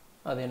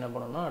அது என்ன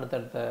பண்ணணும்னா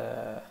அடுத்தடுத்த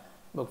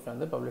புக்ஸ்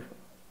வந்து பப்ளிஷ்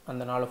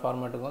அந்த 4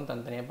 ஃபார்மேட்டுக்கும்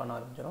தனித்தனியாக பண்ண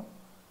ஆரம்பிச்சிடும்.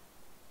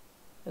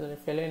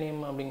 இதில்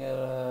செலேனியம்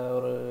அப்படிங்கிற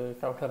ஒரு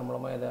சாஃப்ட்வேர்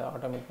மூலமாக இதை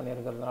ஆட்டோமேட்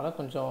பண்ணியிருக்கிறதுனால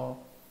கொஞ்சம்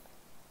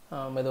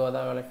மெதுவாக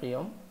தான் வேலை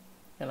செய்யும்.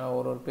 ஏன்னா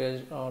ஒரு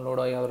பேஜ்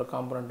லோட் ஆகி ஒரு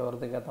காம்பனண்ட்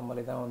வரதுக்கு ஏற்ற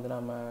மாதிரி தான் வந்து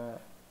நம்ம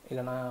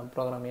இல்லைனா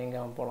ப்ரோக்ராம்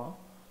இயங்காமல் போகலாம்.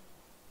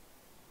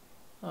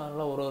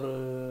 அதனால் ஒரு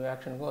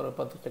ஆக்ஷனுக்கும் ஒரு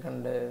 10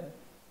 செகண்டு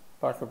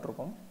பாஸ்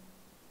விட்ருக்கோம்.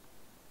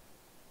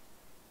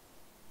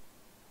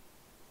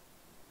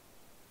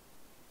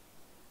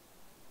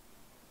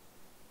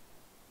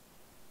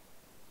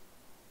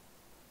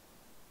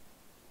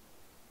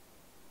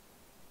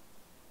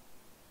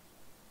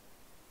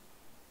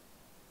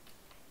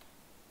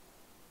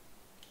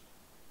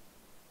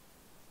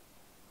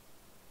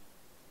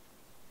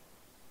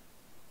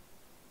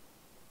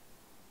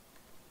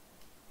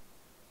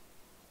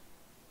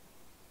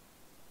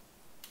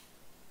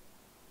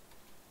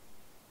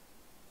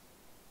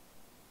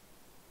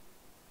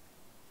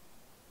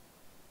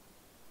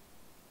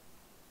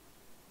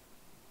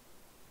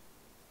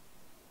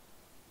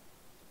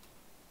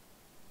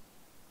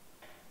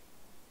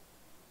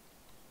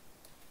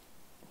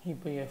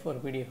 இப்போ A4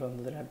 PDF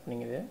வந்து இதில் ஆட்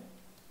பண்ணிக்குது.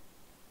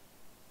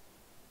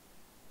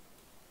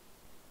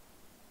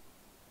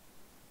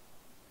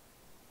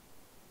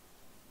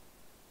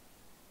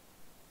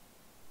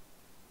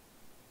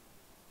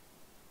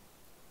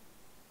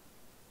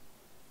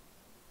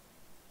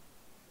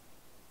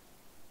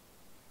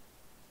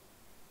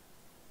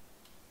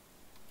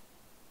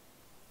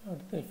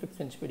 அடுத்து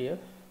 6"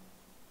 PDF.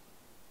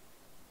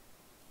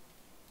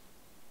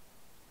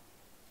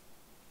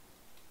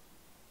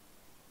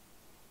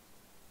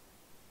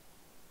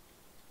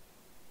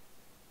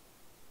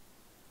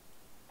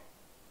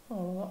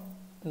 அவ்வளோதான்.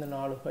 இந்த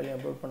 4 ஃபைலையும்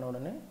அப்லோட் பண்ண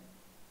உடனே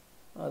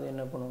அது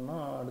என்ன பண்ணணும்னா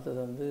அடுத்தது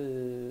வந்து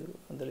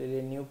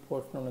அதில் நியூ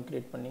போஸ்ட்னு ஒன்று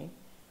க்ரியேட் பண்ணி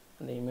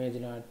அந்த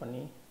இமேஜ்லாம் ஆட்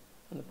பண்ணி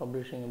அந்த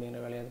பப்ளிஷிங்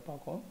அப்படிங்கிற வேலையை அது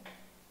பார்க்கும்.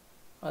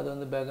 அது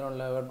வந்து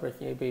பேக்ரவுண்டில்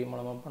வேர்ட்ப்ரெஸ் API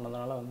மூலமாக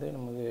பண்ணதுனால வந்து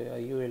நமக்கு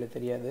யூஐயில்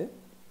தெரியாது.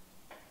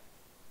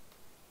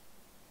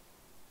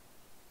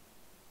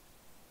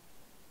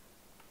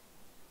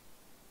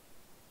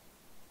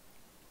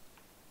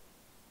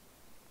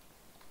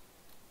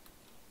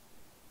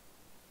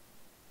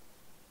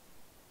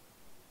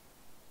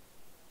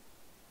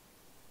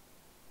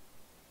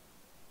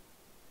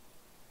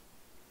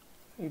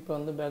 இப்போ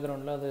வந்து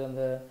பேக்ரவுண்டில் அது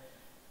அந்த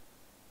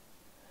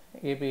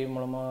API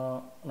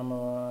மூலமாக நம்ம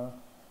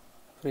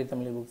ஃப்ரீ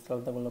தமிழ் புக்ஸ்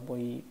தளத்துக்குள்ளே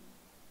போய்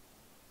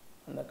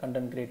அந்த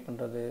கண்டென்ட் க்ரியேட்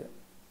பண்ணுறது,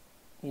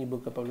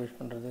 இபுக்கை பப்ளிஷ்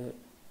பண்ணுறது,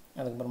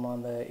 அதுக்கப்புறமா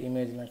அந்த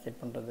இமேஜ்லாம்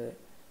செட் பண்ணுறது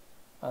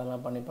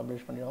அதெல்லாம் பண்ணி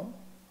பப்ளிஷ் பண்ணிடுவோம்.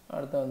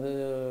 அடுத்து வந்து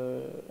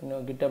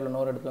இன்னும் கிட்டப்பில்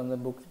இன்னொரு இடத்துல வந்து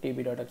புக்ஸ்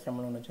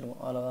tb.xml ஒன்று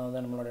வச்சுருக்கோம். அதில் தான்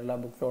வந்து நம்மளோட எல்லா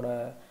புக்ஸோட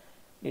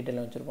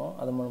டீட்டெயிலும் வச்சுருக்கோம்.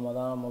 அது மூலமாக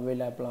தான்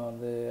மொபைல் ஆப்லாம்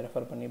வந்து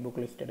ரெஃபர் பண்ணி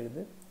புக் லிஸ்ட்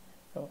எடுக்குது.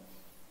 ஸோ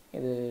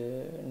இது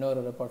இன்னொரு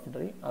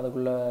ரெபாசிட்டரி.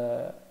 அதுக்குள்ளே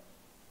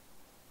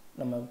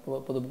நம்ம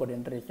புது புக்கோட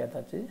என்ட்ரி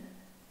சேர்த்தாச்சு.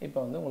 இப்போ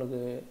வந்து உங்களுக்கு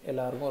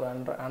எல்லாருக்கும் ஒரு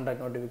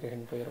ஆண்ட்ராய்ட்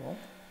நோட்டிஃபிகேஷன் போயிருக்கும்.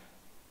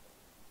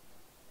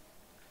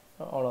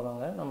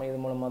 அவ்வளோதாங்க. நம்ம இது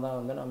மூலமாக தான்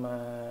வந்து நம்ம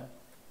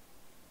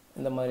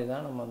இந்த மாதிரி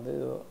தான் நம்ம வந்து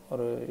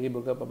ஒரு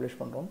இபுக்கை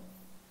பப்ளிஷ் பண்ணுறோம்.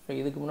 ஸோ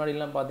இதுக்கு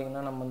முன்னாடிலாம்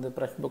பார்த்திங்கன்னா நம்ம வந்து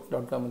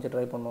pressbooks.com வச்சு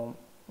ட்ரை பண்ணோம்.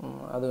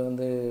 அது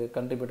வந்து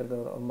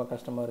கண்ட்ரிபியூட்டருக்கு ரொம்ப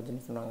கஷ்டமாக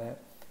இருந்துச்சுன்னு சொன்னாங்க.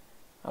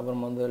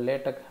 அப்புறம் வந்து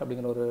லேட்டக்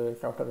அப்படிங்கிற ஒரு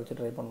சாஃப்ட்வேர் வச்சு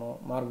ட்ரை பண்ணோம்.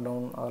 மார்க்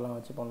டவுன் அதெல்லாம்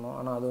வச்சு பண்ணோம்.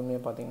 ஆனால் அதுவுமே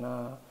பார்த்திங்கன்னா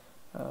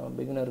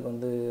பிகினருக்கு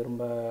வந்து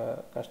ரொம்ப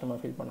கஷ்டமாக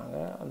ஃபீல் பண்ணாங்க.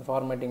 அந்த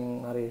ஃபார்மேட்டிங்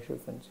நிறைய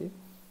இஷ்யூஸ் இருந்துச்சு.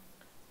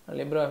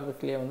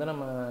 LibreOfficeலேயே வந்து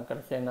நம்ம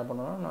கடைசியாக என்ன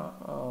பண்ணோம்னா நான்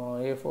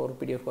A4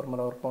 PDF ஒரு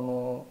முறை ஒர்க்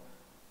பண்ணுவோம்,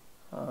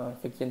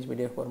 6"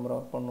 PDF ஒரு முறை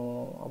ஒர்க்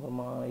பண்ணுவோம்.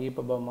 அப்புறமா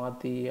EPUB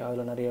மாற்றி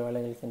அதில் நிறைய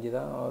வேலைகள் செஞ்சு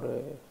தான் ஒரு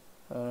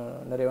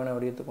நிறைவான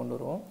வடிவத்தை கொண்டு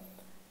வருவோம்.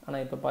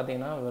 ஆனால் இப்போ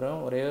பார்த்தீங்கன்னா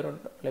வெறும் ஒரே ஒரு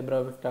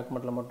LibreOffice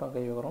டாக்குமெண்ட்டில் மட்டும்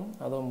கை வைக்கிறோம்.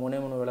 அதுவும்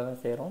 3 வேலை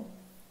தான் செய்கிறோம்.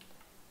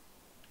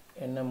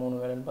 என்ன 3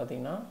 வேலைன்னு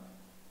பார்த்தீங்கன்னா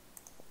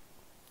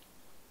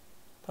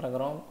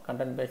திறக்கிறோம்,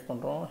 கண்டென்ட் பேஸ்ட்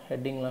பண்ணுறோம்,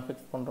 ஹெட்டிங்லாம்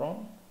ஃபிக்ஸ் பண்ணுறோம்,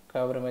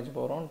 கவர் இமேஜ்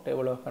போடுறோம்,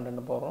 டேபிள் ஆஃப்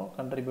கண்டென்ட் போடுறோம்,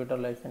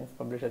 கண்ட்ரிபியூட்டர் லைசன்ஸ்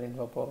பப்ளிஷர்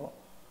இன்ஃபோ போடுறோம்.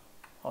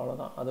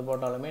 அவ்வளோதான். அது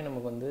போட்டாலுமே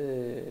நமக்கு வந்து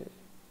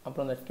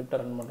அப்புறம் அந்த ஸ்கிரிப்டை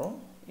ரன் பண்ணுறோம்.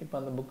 இப்போ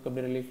அந்த புக்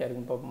எப்படி ரிலீஸ்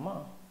ஆகிருக்குன்னு பார்ப்போமா?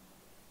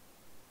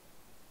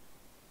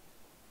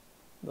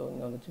 இதோ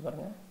இங்கே வந்துச்சு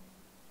பாருங்கள்.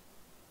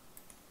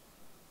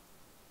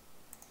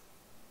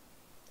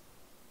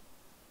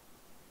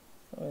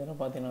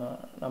 இதில் பார்த்தீங்கன்னா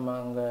நம்ம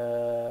அங்கே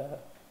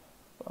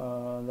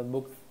இந்த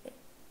புக்ஸ்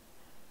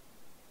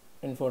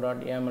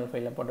info.yaml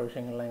ஃபைலில் போட்ட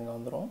விஷயங்கள்லாம் இங்கே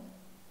வந்துடும்.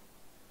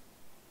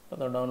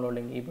 அதோட download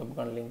link,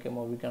 EPUBக்கான link,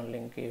 மூவிக்கான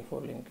link, A4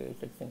 link,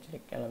 6"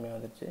 link எல்லாமே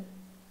வந்துடுச்சு.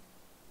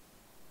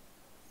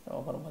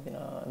 அப்புறம்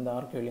பார்த்தீங்கன்னா இந்த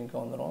ஆர்கிவ் லிங்க்கு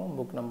வந்துடும்,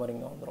 புக் நம்பர்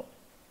இங்கே வந்துடும்.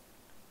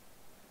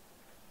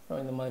 ஸோ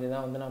இந்த மாதிரி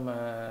தான் வந்து நம்ம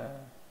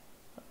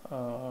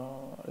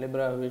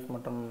LibreOffice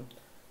மற்றும்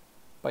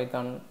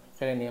பைத்தான்,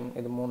 செலேனியம்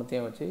இது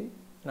மூணுத்தையும் வச்சு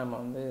நம்ம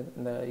வந்து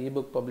இந்த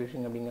இபுக்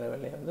பப்ளிஷிங் அப்படிங்கிற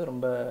வேலையை வந்து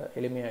ரொம்ப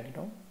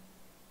எளிமையாக்கிட்டோம்.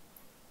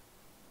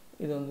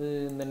 இது வந்து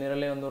இந்த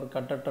நிரலே வந்து ஒரு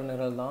கட்டற்ற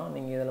நிரல் தான்.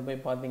 நீங்கள் இதில்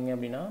போய் பார்த்தீங்க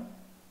அப்படின்னா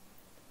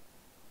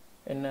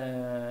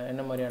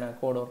என்ன மாதிரியான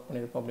கோட் ஒர்க்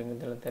பண்ணியிருக்கோம்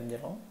அப்படிங்கிறதுல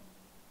தெரிஞ்சிடும்.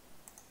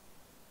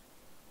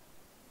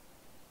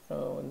 ஸோ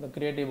இந்த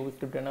கிரியேட்டிவ் புக்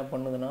ஸ்கிரிப்ட் என்ன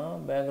பண்ணுதுன்னா,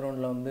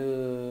 பேக்ரவுண்டில் வந்து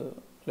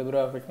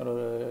LibreOfficeங்கிற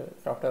ஒரு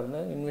சாஃப்ட்வேர்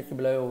வந்து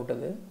இன்விசிபிளாகவே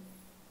ஓட்டுது.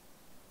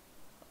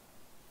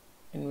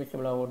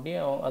 இன்விசிபிளாக ஓட்டி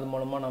அது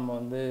மூலமாக நம்ம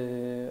வந்து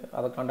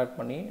அதை காண்டாக்ட்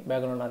பண்ணி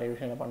பேக்ரவுண்ட் நிறைய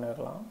விஷயங்களை பண்ண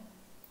வைக்கலாம்.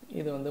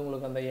 இது வந்து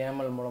உங்களுக்கு அந்த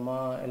ஏமல்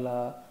மூலமாக எல்லா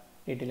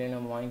டீட்டெயிலையும்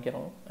நம்ம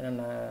வாங்கிக்கிறோம்,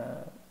 என்னென்ன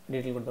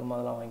டீட்டெயில் கொடுத்துருமோ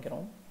அதெல்லாம்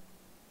வாங்கிக்கிறோம்.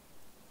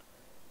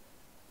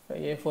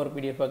 A4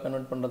 PDF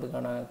கன்வெர்ட்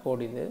பண்ணுறதுக்கான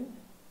கோட் இது.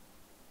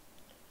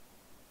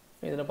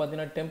 இதில்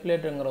பார்த்தீங்கன்னா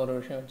டெம்ப்ளேட்டுங்கிற ஒரு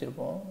விஷயம்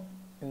வச்சுருப்போம்.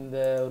 இந்த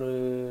ஒரு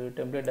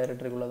டெம்ப்ளேட்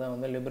டைரக்டரிக்குள்ளே தான்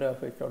வந்து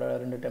LibreOfficeோட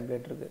 2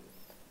 டெம்ப்ளேட் இருக்குது.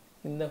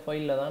 இந்த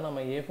ஃபைலில் தான்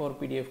நம்ம A4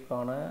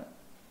 PDFக்கான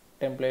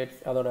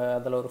டெம்ப்ளேட்ஸ்,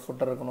 அதில் ஒரு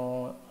ஃபுட்டர்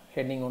இருக்கணும்,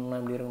 ஹெட்டிங் ஒன்றுனா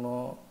எப்படி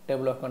இருக்கணும்,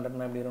 டேபிள் ஆஃப்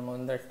கண்டென்ட்னா எப்படி இருக்கணும்,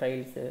 இந்த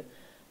ஸ்டைல்ஸு,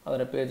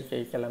 அதோட பேஜ்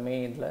சைஸ் எல்லாமே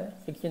இதில்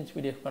 6"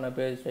 PDFக்கான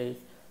பேஜ்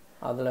சைஸ்,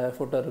 அதில்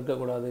ஃபுட்டர்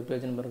இருக்கக்கூடாது,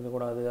 பேஜ் நம்பர்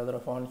இருக்கக்கூடாது, அதோட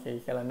ஃபாண்ட்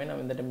சைஸ் எல்லாமே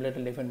நம்ம இந்த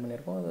டெம்ப்ளேட்டில் டிஃபைன்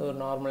பண்ணியிருக்கோம். அது ஒரு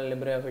நார்மல்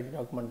LibreOffice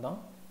டாக்குமெண்ட் தான்.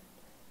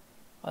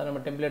 அதை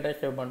நம்ம டெம்ப்ளேட்டாக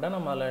சேவ் பண்ணிட்டா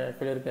நம்ம அதில்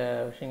சொல்லியிருக்க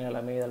விஷயங்கள்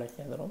எல்லாமே இதில்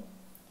சேர்ந்துடும்.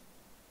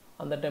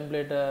 அந்த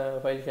டெம்ப்ளேட்டை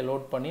ஃபைல்ஸை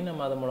லோட் பண்ணி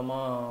நம்ம அது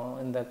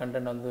மூலமாக இந்த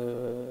கண்டென்ட் வந்து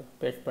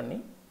பேஸ்ட் பண்ணி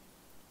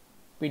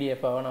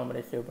பிடிஎஃபாக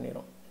நம்மளே சேவ்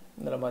பண்ணிடுறோம்.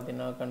 இதில்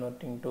பார்த்தீங்கன்னா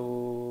converting to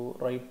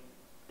right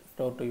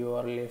store to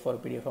URL A4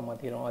 PDFாக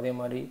மாற்றிடும். அதே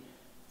மாதிரி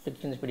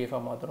 6"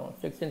 PDFாக மாற்றுறோம்.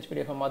 6"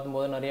 PDFாக மாற்றும்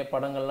போது நிறைய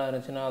படங்கள்லாம்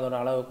இருந்துச்சுன்னா அதோட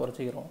அளவு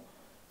குறைச்சிக்கிறோம்.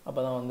 அப்போ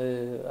தான் வந்து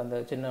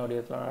அந்த சின்ன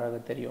வடிவத்தில் அழகாக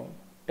தெரியும்.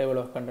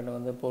 டேபிள் ஆஃப் கண்டென்ட்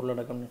வந்து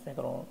பொருளடக்கம்னு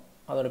சேர்க்குறோம்.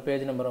 அதோட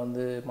பேஜ் நம்பரை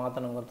வந்து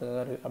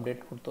மாற்றணுங்கிறதுக்காக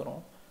அப்டேட்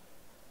கொடுத்துறோம்.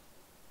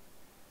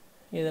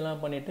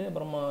 இதெல்லாம் பண்ணிவிட்டு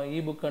அப்புறமா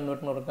இபுக்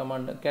கன்வெர்ட்னு ஒரு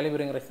கமாண்ட்,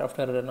 கேலிபரிங்கிற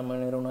சாஃப்ட்வேர் நம்ம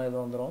நிறுவனம் இது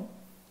வந்துடும்.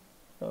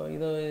 ஸோ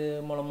இது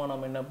மூலமாக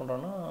நம்ம என்ன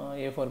பண்ணுறோன்னா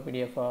A4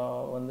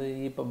 PDFாக வந்து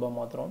EPUBாக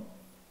மாற்றுறோம்.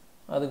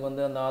 அதுக்கு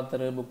வந்து அந்த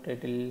ஆத்தரு, புக்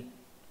டைட்டில்,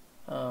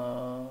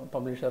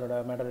 பப்ளிஷரோட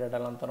மேட்டர்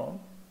டேட்டாலாம் தரோம்.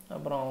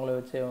 அப்புறம் அவங்கள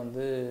வச்சே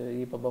வந்து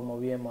EPUB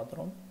மூவியே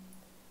மாற்றுறோம்.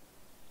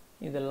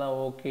 இதெல்லாம்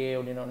ஓகே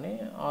அப்படின்னோடனே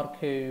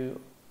ஆர்கைவ்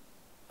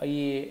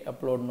ஐஏ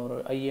அப்லோட்னு ஒரு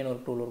ஐஏன்னு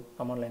ஒரு டூல், ஒரு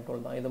கமாண்ட் லைன்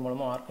டூல் தான். இது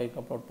மூலமாக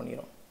ஆர்கைவ்க்கு அப்லோட்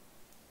பண்ணிக்கிறோம்.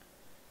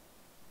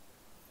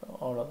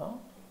 அவ்வளோதான்.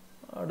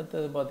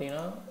 அடுத்தது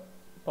பார்த்தீங்கன்னா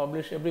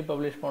எப்படி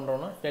பப்ளிஷ்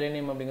பண்ணுறோன்னா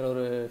செலேனியம் அப்படிங்கிற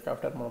ஒரு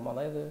சாஃப்ட்வேர் மூலமாக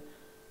தான் இது.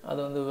 அது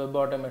வந்து வெப்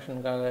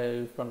ஆட்டோமேஷனுக்காக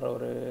யூஸ் பண்ணுற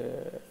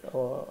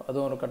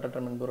அதுவும் ஒரு கட்டற்ற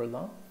மென்பொருள்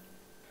தான்.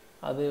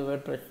 அது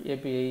WordPress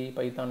API,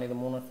 பைத்தான் இது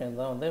 3 சேர்ந்து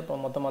தான் வந்து இப்போ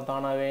மொத்தமாக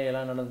தானாகவே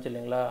எல்லாம் நடந்துச்சு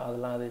இல்லைங்களா,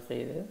 அதெல்லாம் அது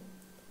செய்யுது.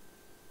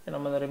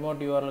 நம்ம இந்த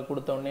ரிமோட் URL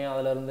கொடுத்தோடனே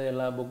அதிலேருந்து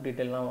எல்லா புக்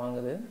டீட்டெயிலாம்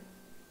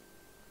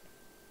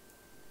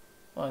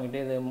வாங்கிட்டு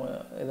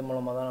இது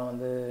மூலமாக தான் நான்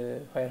வந்து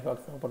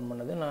ஃபயர்ஃபாக்ஸ் ஓப்பன்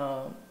பண்ணது.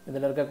 நான்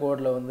இதில் இருக்க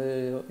கோடில் வந்து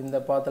இந்த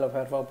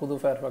பாத்தில் புது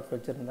ஃபயர்ஃபாக்ஸ்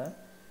வச்சுருந்தேன்.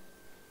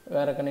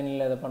 வேறு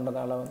கணினியில் இதை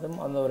பண்ணுறதால வந்து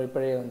அந்த ஒரு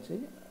பிழையை வந்துச்சு.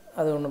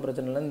 அது ஒன்றும்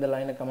பிரச்சனை இல்லை, இந்த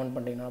லைனை கமெண்ட்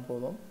பண்ணிட்டீங்கன்னா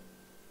போதும்.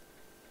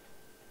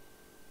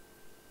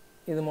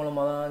 இது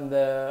மூலமாக தான் இந்த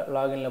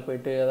லாகினில்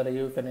போய்ட்டு அதில்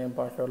யூசர் நேம்,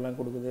 பாஸ்வேர்ட்லாம்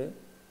கொடுக்குது.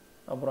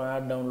 அப்புறம்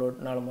ஆட்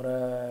டவுன்லோட் 4 முறை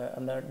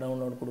அந்த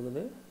டவுன்லோட்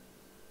கொடுக்குது.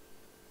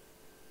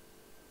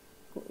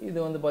 இது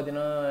வந்து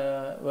பார்த்திங்கன்னா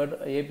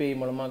API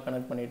மூலமாக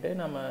கனெக்ட் பண்ணிவிட்டு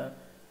நம்ம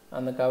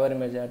அந்த கவர்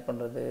இமேஜ் ஆட்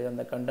பண்ணுறது,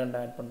 அந்த கண்டென்ட்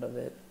ஆட்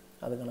பண்ணுறது,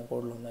 அதுக்கான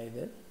கோடில் தான்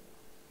இது.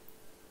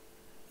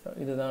 ஸோ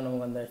இதுதான்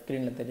நமக்கு அந்த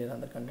ஸ்க்ரீனில் தெரியுது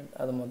அந்த கண்டென்ட்.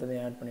 அது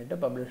மொத்தத்தையும் ஆட் பண்ணிவிட்டு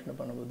பப்ளிஷ்னு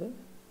பண்ணும்போது,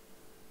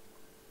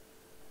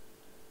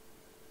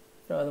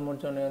 ஸோ அது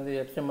முடித்தோடனே வந்து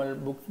XML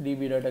புக்ஸ்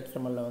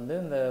db.xml வந்து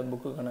இந்த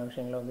புக்குக்கான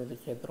விஷயங்களை வந்து இது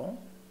சேர்த்துரும்.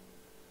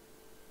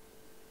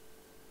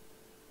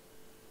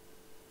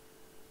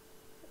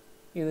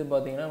 இது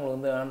பார்த்திங்கன்னா உங்களுக்கு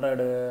வந்து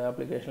ஆண்ட்ராய்டு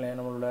அப்ளிகேஷனில்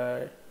நம்மளோட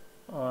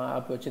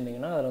ஆப்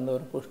வச்சுருந்திங்கன்னா அதில் வந்து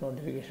ஒரு புஷ்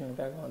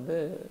நோட்டிஃபிகேஷனுக்காக வந்து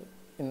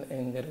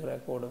இங்கே இருக்கிற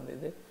கோடு வந்து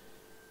இது.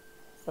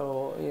 ஸோ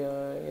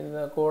இந்த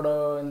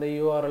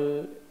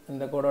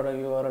கோடோட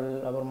URL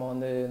அப்புறமா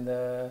வந்து இந்த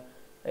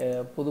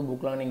புது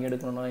புக்கெலாம் நீங்கள்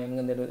எடுக்கணுன்னா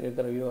எங்கேருந்து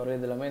இருக்கிற URL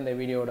இது எல்லாமே இந்த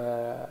வீடியோட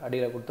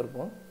அடியில்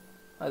கொடுத்துருப்போம்.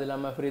 அது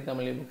இல்லாமல் ஃப்ரீ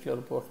தமிழ் புக்ஸில்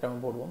ஒரு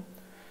போஸ்ட்டாகவும் போடுவோம்.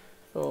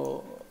 ஸோ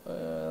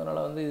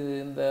அதனால் வந்து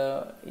இந்த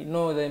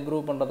இன்னும் இதை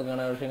இம்ப்ரூவ்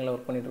பண்ணுறதுக்கான விஷயங்களை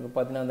ஒர்க் பண்ணிகிட்ருக்கு.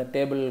 பார்த்தீங்கன்னா அந்த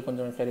டேபிள்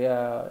கொஞ்சம்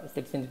சரியாக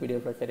 6 inch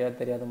பிடிஎஃப்ல சரியாக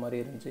தெரியாத மாதிரி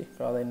இருந்துச்சு.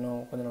 ஸோ அதை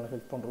இன்னும் கொஞ்சம் நல்லா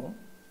ஃபிக்ஸ் பண்ணுறோம்.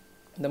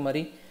 இந்த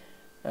மாதிரி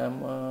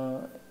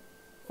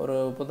ஒரு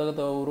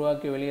புத்தகத்தை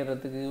உருவாக்கி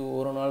வெளியிடுறதுக்கு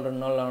 1 நாள் 2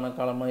 நாள் ஆன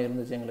காலமாக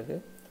இருந்துச்சு எங்களுக்கு.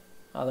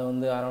 அதை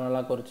வந்து அரை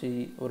நாளாக குறைச்சி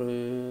ஒரு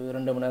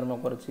 2 மணி நேரமாக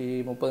குறைச்சி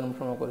 30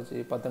 நிமிஷமாக குறைச்சி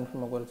 10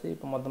 நிமிஷமாக குறைச்சி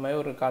இப்போ மொத்தமாகவே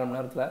ஒரு 1/4 மணி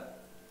நேரத்தில்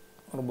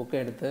ஒரு புக்கை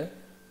எடுத்து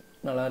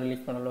நல்லா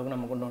ரிலீஸ் பண்ண அளவுக்கு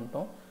நம்ம கொண்டு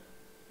வந்துட்டோம்.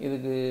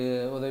 இதுக்கு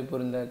உதவி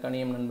புரிந்த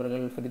கணியம்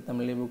நண்பர்கள், ஃப்ரீ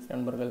தமிழ் ebooks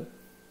நண்பர்கள்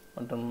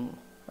மற்றும்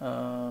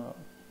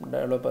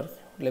டெவலப்பர்ஸ்,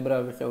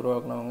 LibreOffice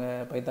உருவாக்குனவங்க,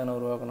 பைத்தானை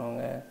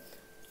உருவாக்குனவங்க,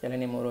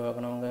 செலனியம்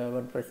உருவாக்குனவங்க,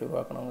 வேர்ட்பிரஸ்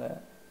உருவாக்குனவங்க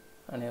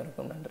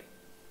அனைவருக்கும் நன்றி.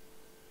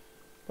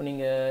 இப்போ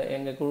நீங்கள்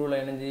எங்கள் குழுவில்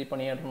இணைஞ்சு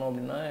பணியாற்றணும்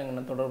அப்படின்னா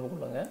எங்களை தொடர்பு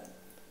கொள்ளுங்கள்.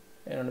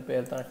 என்னோடய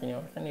பேர் தான்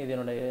ஸ்ரீனிவாசன். இது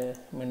என்னுடைய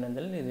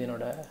மின்னஞ்சல், இது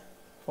என்னோடய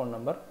ஃபோன்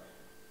நம்பர்.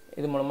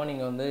 இது மூலமாக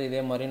நீங்கள் வந்து இதே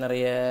மாதிரி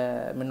நிறைய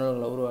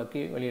மின்னல்களை உருவாக்கி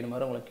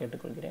வெளியிடுமாறு உங்களை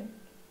கேட்டுக்கொள்கிறேன்.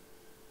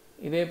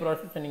 இதே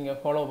ப்ராசஸை நீங்கள்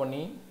ஃபாலோ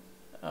பண்ணி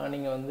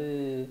நீங்கள் வந்து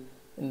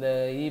இந்த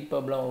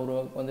EPUBலாம்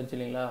வந்துருச்சு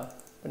இல்லைங்களா?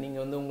 இப்போ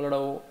நீங்கள் வந்து உங்களோட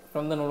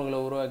சொந்த நூல்களை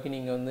உருவாக்கி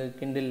நீங்கள் வந்து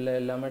கிண்டிலில்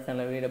எல்லாமே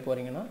சேனலில் வெளியிட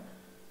போகிறீங்கன்னா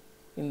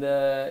இந்த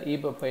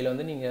EPUB ஃபைலை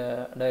வந்து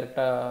நீங்கள்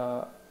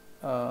டைரெக்டாக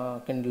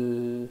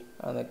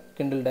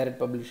கிண்டில்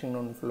டைரக்ட் பப்ளிஷிங்னு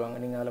ஒன்று சொல்லுவாங்க.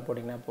 நீங்கள் அதில்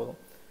போட்டிங்கன்னா போதும்.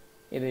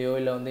 இதையோ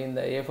இல்லை வந்து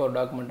இந்த A4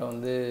 டாக்குமெண்ட்டை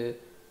வந்து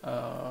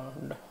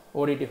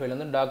ODT ஃபைல்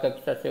வந்து டாக்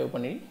எக்ஸ்ட்ரா சேவ்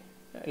பண்ணி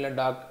இல்லை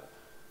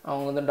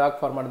அவங்க வந்து டாக்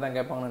ஃபார்மேட் தான்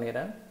கேட்பாங்கன்னு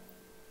நினைக்கிறேன்.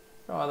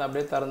 ஸோ அதை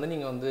அப்படியே திறந்து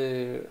நீங்கள் வந்து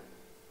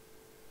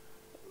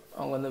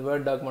அவங்க வந்து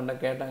வேர்ட் டாக்குமெண்ட்டை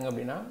கேட்டாங்க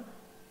அப்படின்னா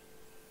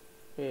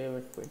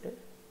போயிட்டு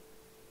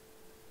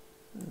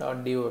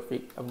 .doc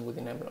அப்படின்னு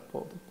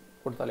கொடுத்தீங்கன்னா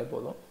கொடுத்தாலே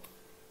போதும்.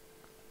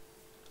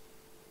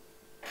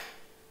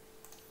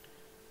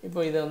 இப்போ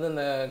இதை வந்து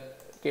இந்த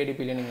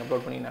KDPயில் நீங்கள்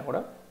அப்லோட் பண்ணிங்கன்னா கூட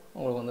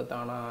உங்களுக்கு வந்து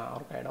தானாக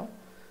ஒர்க் ஆகிடும்.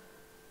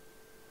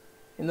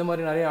 இந்த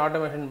மாதிரி நிறைய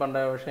ஆட்டோமேஷன்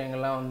பண்ணுற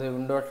விஷயங்கள்லாம் வந்து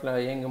விண்டோஸில்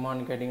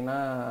இயங்குமான்னு கேட்டிங்கன்னா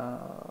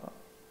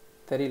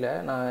தெரியல.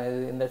 நான்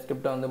இந்த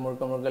ஸ்கிரிப்டை வந்து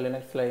முழுக்க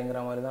லினக்ஸில்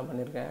இயங்குற மாதிரி தான்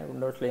பண்ணியிருக்கேன்.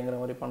 விண்டோஸில் இயங்குற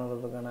மாதிரி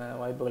பண்ணுறதுக்கான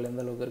வாய்ப்புகள்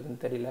எந்த அளவுக்கு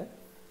இருக்குதுன்னு தெரியல.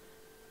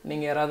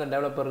 நீங்கள் யாராவது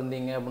டெவலப்பர்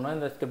இருந்தீங்க அப்படின்னா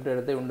இந்த ஸ்கிரிப்ட்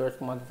எடுத்து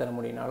விண்டோஸ்க்கு மாற்றி தர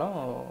முடியினாலும்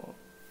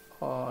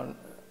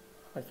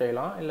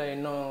செய்யலாம். இல்லை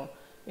இன்னும்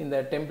இந்த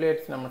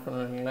டெம்ப்ளேட்ஸ் நம்ம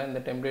சொன்னீங்களா, இந்த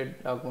டெம்ப்ளேட்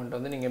டாக்குமெண்ட்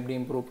வந்து நீங்கள் எப்படி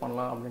இம்ப்ரூவ்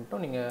பண்ணலாம்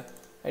அப்படின்ட்டு நீங்கள்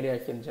ஐடியா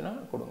இருந்துச்சுன்னா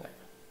கொடுங்க.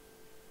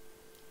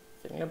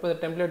 சரிங்களா? இப்போ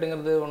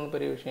டெம்ப்ளேட்டுங்கிறது ஒன்றும்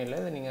பெரிய விஷயம் இல்லை.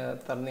 இது நீங்கள்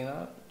திறந்தீங்கன்னா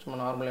சும்மா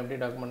நார்மல் எப்படி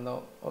டாக்குமெண்ட்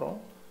தான் வரும்.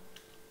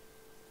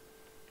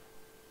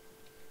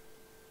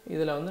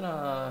 இதில் வந்து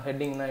நான்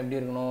ஹெட்டிங்னா எப்படி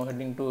இருக்கணும்,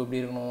 ஹெட்டிங் 2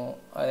 எப்படி இருக்கணும்,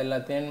 அது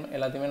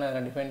எல்லாத்தையுமே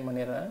நான் டிஃபைன்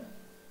பண்ணிடுறேன்.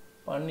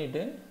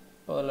 பண்ணிவிட்டு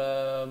இப்போ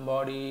அதில்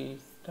பாடி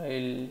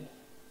ஸ்டைல்,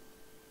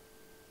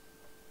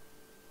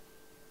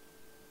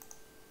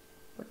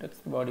 இப்போ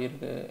டெக்ஸ்ட் பாடி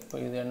இருக்குது. இப்போ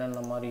இது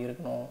என்னென்ன மாதிரி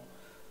இருக்கணும்,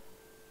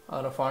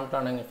 அதில்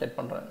ஃபாண்ட்லாம் நான் இங்கே செட்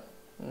பண்ணுறேன்.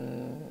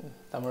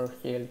 தமிழ்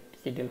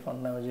சிடிஎல்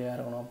ஃபாண்ட்னா விஜயாக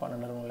இருக்கணும்,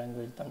 12 இருக்கணும்,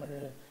 லாங்குவேஜ் தமிழ்.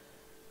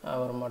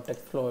 அப்புறமா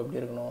டெக்ஸ்ட் ஃப்ளோ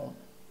எப்படி இருக்கணும்,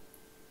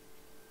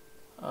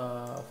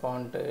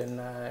 ஃபாண்ட்டு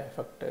என்ன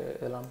எஃபெக்ட்டு,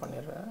 இதெல்லாம்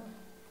பண்ணிடுறேன்.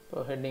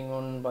 இப்போ ஹெட்டிங்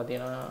 1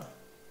 பார்த்தீங்கன்னா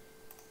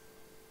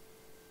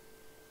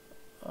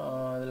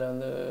அதில்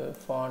வந்து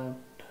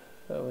ஃபாண்ட்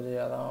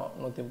விஜயா தான்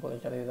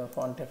 130%.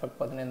 ஃபாண்ட் எஃபெக்ட்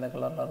பார்த்தீங்கன்னா இந்த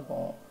கலரில்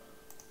இருக்கும்.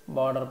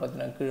 பார்டர்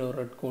பார்த்தீங்கன்னா கீழே ஒரு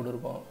ரெட் கோடு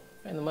இருக்கும்.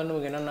 இந்த மாதிரி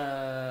நமக்கு என்னென்ன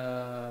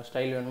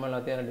ஸ்டைல் வேணுமோ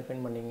எல்லாத்தையும் அதை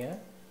டிஃபைன் பண்ணிங்க.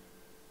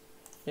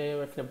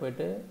 சேவஸில்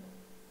போய்ட்டு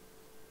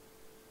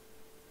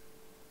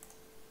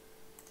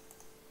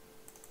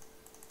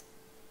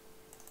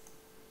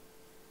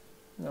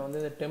நான் வந்து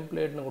இதை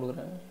டெம்ப்ளேட்னு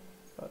கொடுக்குறேன்.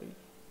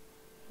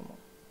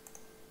 ஆமாம்,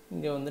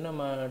 இங்கே வந்து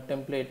நம்ம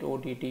டெம்ப்ளேட்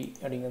OTT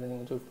அப்படிங்கிறது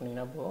நீங்கள் சூஸ்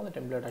பண்ணிங்கன்னா போதும். அந்த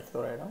டெம்ப்ளேட்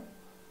எக்ஸ்ப்ளோர் ஆகிடும்.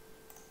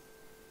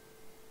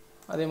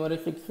 அதே மாதிரி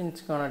 6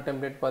 inchக்கான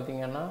டெம்ப்ளேட்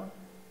பார்த்தீங்கன்னா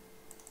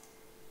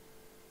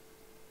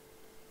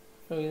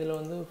ஸோ இதில்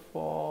வந்து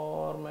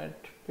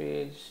ஃபார்மேட்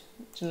பேஜ்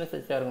சின்ன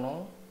சைஸாக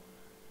இருக்கணும்.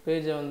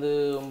 பேஜை வந்து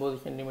 9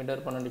 சென்டிமீட்டர்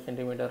 12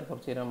 சென்டிமீட்டர்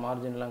குறைச்சிக்கிறேன்.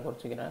 மார்ஜின்லாம்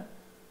குறைச்சிக்கிறேன்.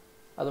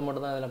 அது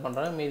மட்டும் தான் இதில்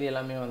பண்ணுறேன். மீதி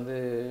எல்லாமே வந்து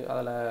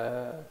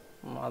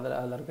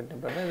அதில் இருக்க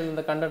டெம்ப்ளேட் தான். இதில்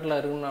இந்த கண்டென்ட்டில்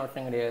இருக்குன்னு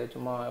அவசியம் கிடையாது.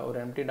 சும்மா ஒரு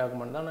எம்டி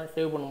டாக்குமெண்ட் தான். நான்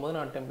சேவ் பண்ணும்போது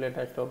நான்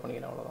டெம்ப்ளேட்டாக ஸ்டோர்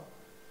பண்ணிக்கிறேன், அவ்வளோதான்.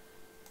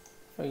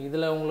 ஸோ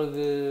இதில்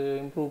உங்களுக்கு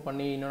இம்ப்ரூவ்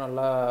பண்ணி இன்னும்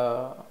நல்லா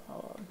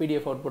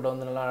PDF அவுட்புட்டை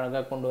வந்து நல்லா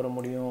அழகாக கொண்டு வர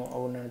முடியும்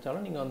அப்படின்னு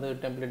நினச்சாலும் நீங்கள் வந்து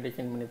டெம்ப்ளேட்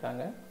டிசைன் பண்ணி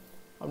தாங்க.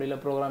 அப்படி இல்லை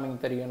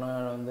ப்ரோக்ராமிங் தெரியும்னா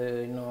வந்து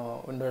இன்னும்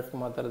விண்டோஸ்க்கு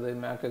மாற்றுறது,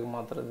 மேக்குக்கு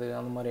மாற்றுறது,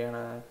 அந்த மாதிரியான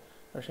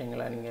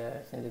விஷயங்களை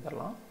நீங்கள் செஞ்சு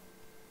தரலாம்.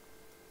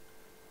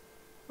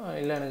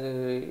 இல்லை எனக்கு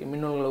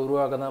மின்னூல்களை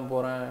உருவாக்க தான்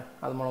போகிறேன்,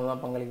 அது மூலம்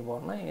தான் பங்களிக்க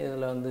போகிறேன்னா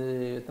இதில் வந்து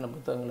இத்தனை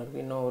புத்தகங்கள்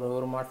இருக்குது. இன்னும்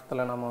ஒரு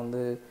மாதத்தில் நம்ம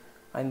வந்து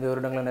 5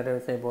 வருடங்களை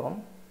நிறைவு செய்ய போகிறோம்.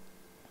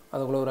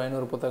 அதுக்குள்ளே ஒரு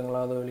 500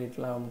 புத்தகங்களாவது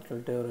வெளியிடலாம் அப்படின்னு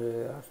சொல்லிட்டு ஒரு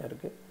ஆசை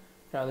இருக்குது.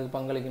 அதுக்கு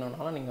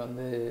பங்களிக்கணுன்னாலும் நீங்கள்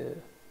வந்து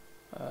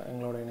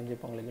எங்களோட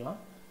இணைஞ்சு பங்களிக்கலாம்.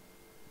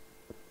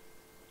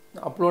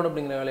 அப்லோட்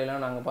அப்படிங்கிற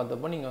வேலையெல்லாம் நாங்கள்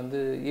பார்த்தப்போ நீங்கள் வந்து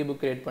ebook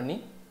கிரியேட் பண்ணி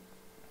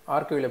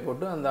ஆர்கைவில்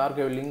போட்டு அந்த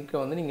ஆர்கைவ் லிங்க்கை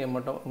வந்து நீங்கள்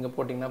மட்டும் இங்கே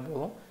போட்டிங்கன்னா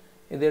போதும்.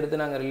 இதை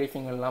எடுத்து நாங்கள்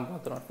ரிலீஸிங்கெல்லாம்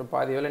பார்த்துருவோம். ஸோ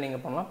பாதி வேலை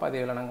நீங்கள் பண்ணலாம், பாதி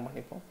வேலை நாங்கள்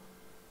பண்ணிப்போம்.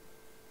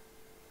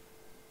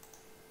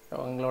 ஸோ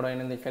எங்களோட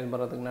இணைந்து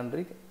செயல்படுறதுக்கு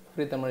நன்றி.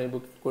 ஃப்ரீ தமிழ்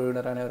ebooks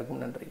குழுவினர்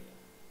அனைவருக்கும் நன்றி.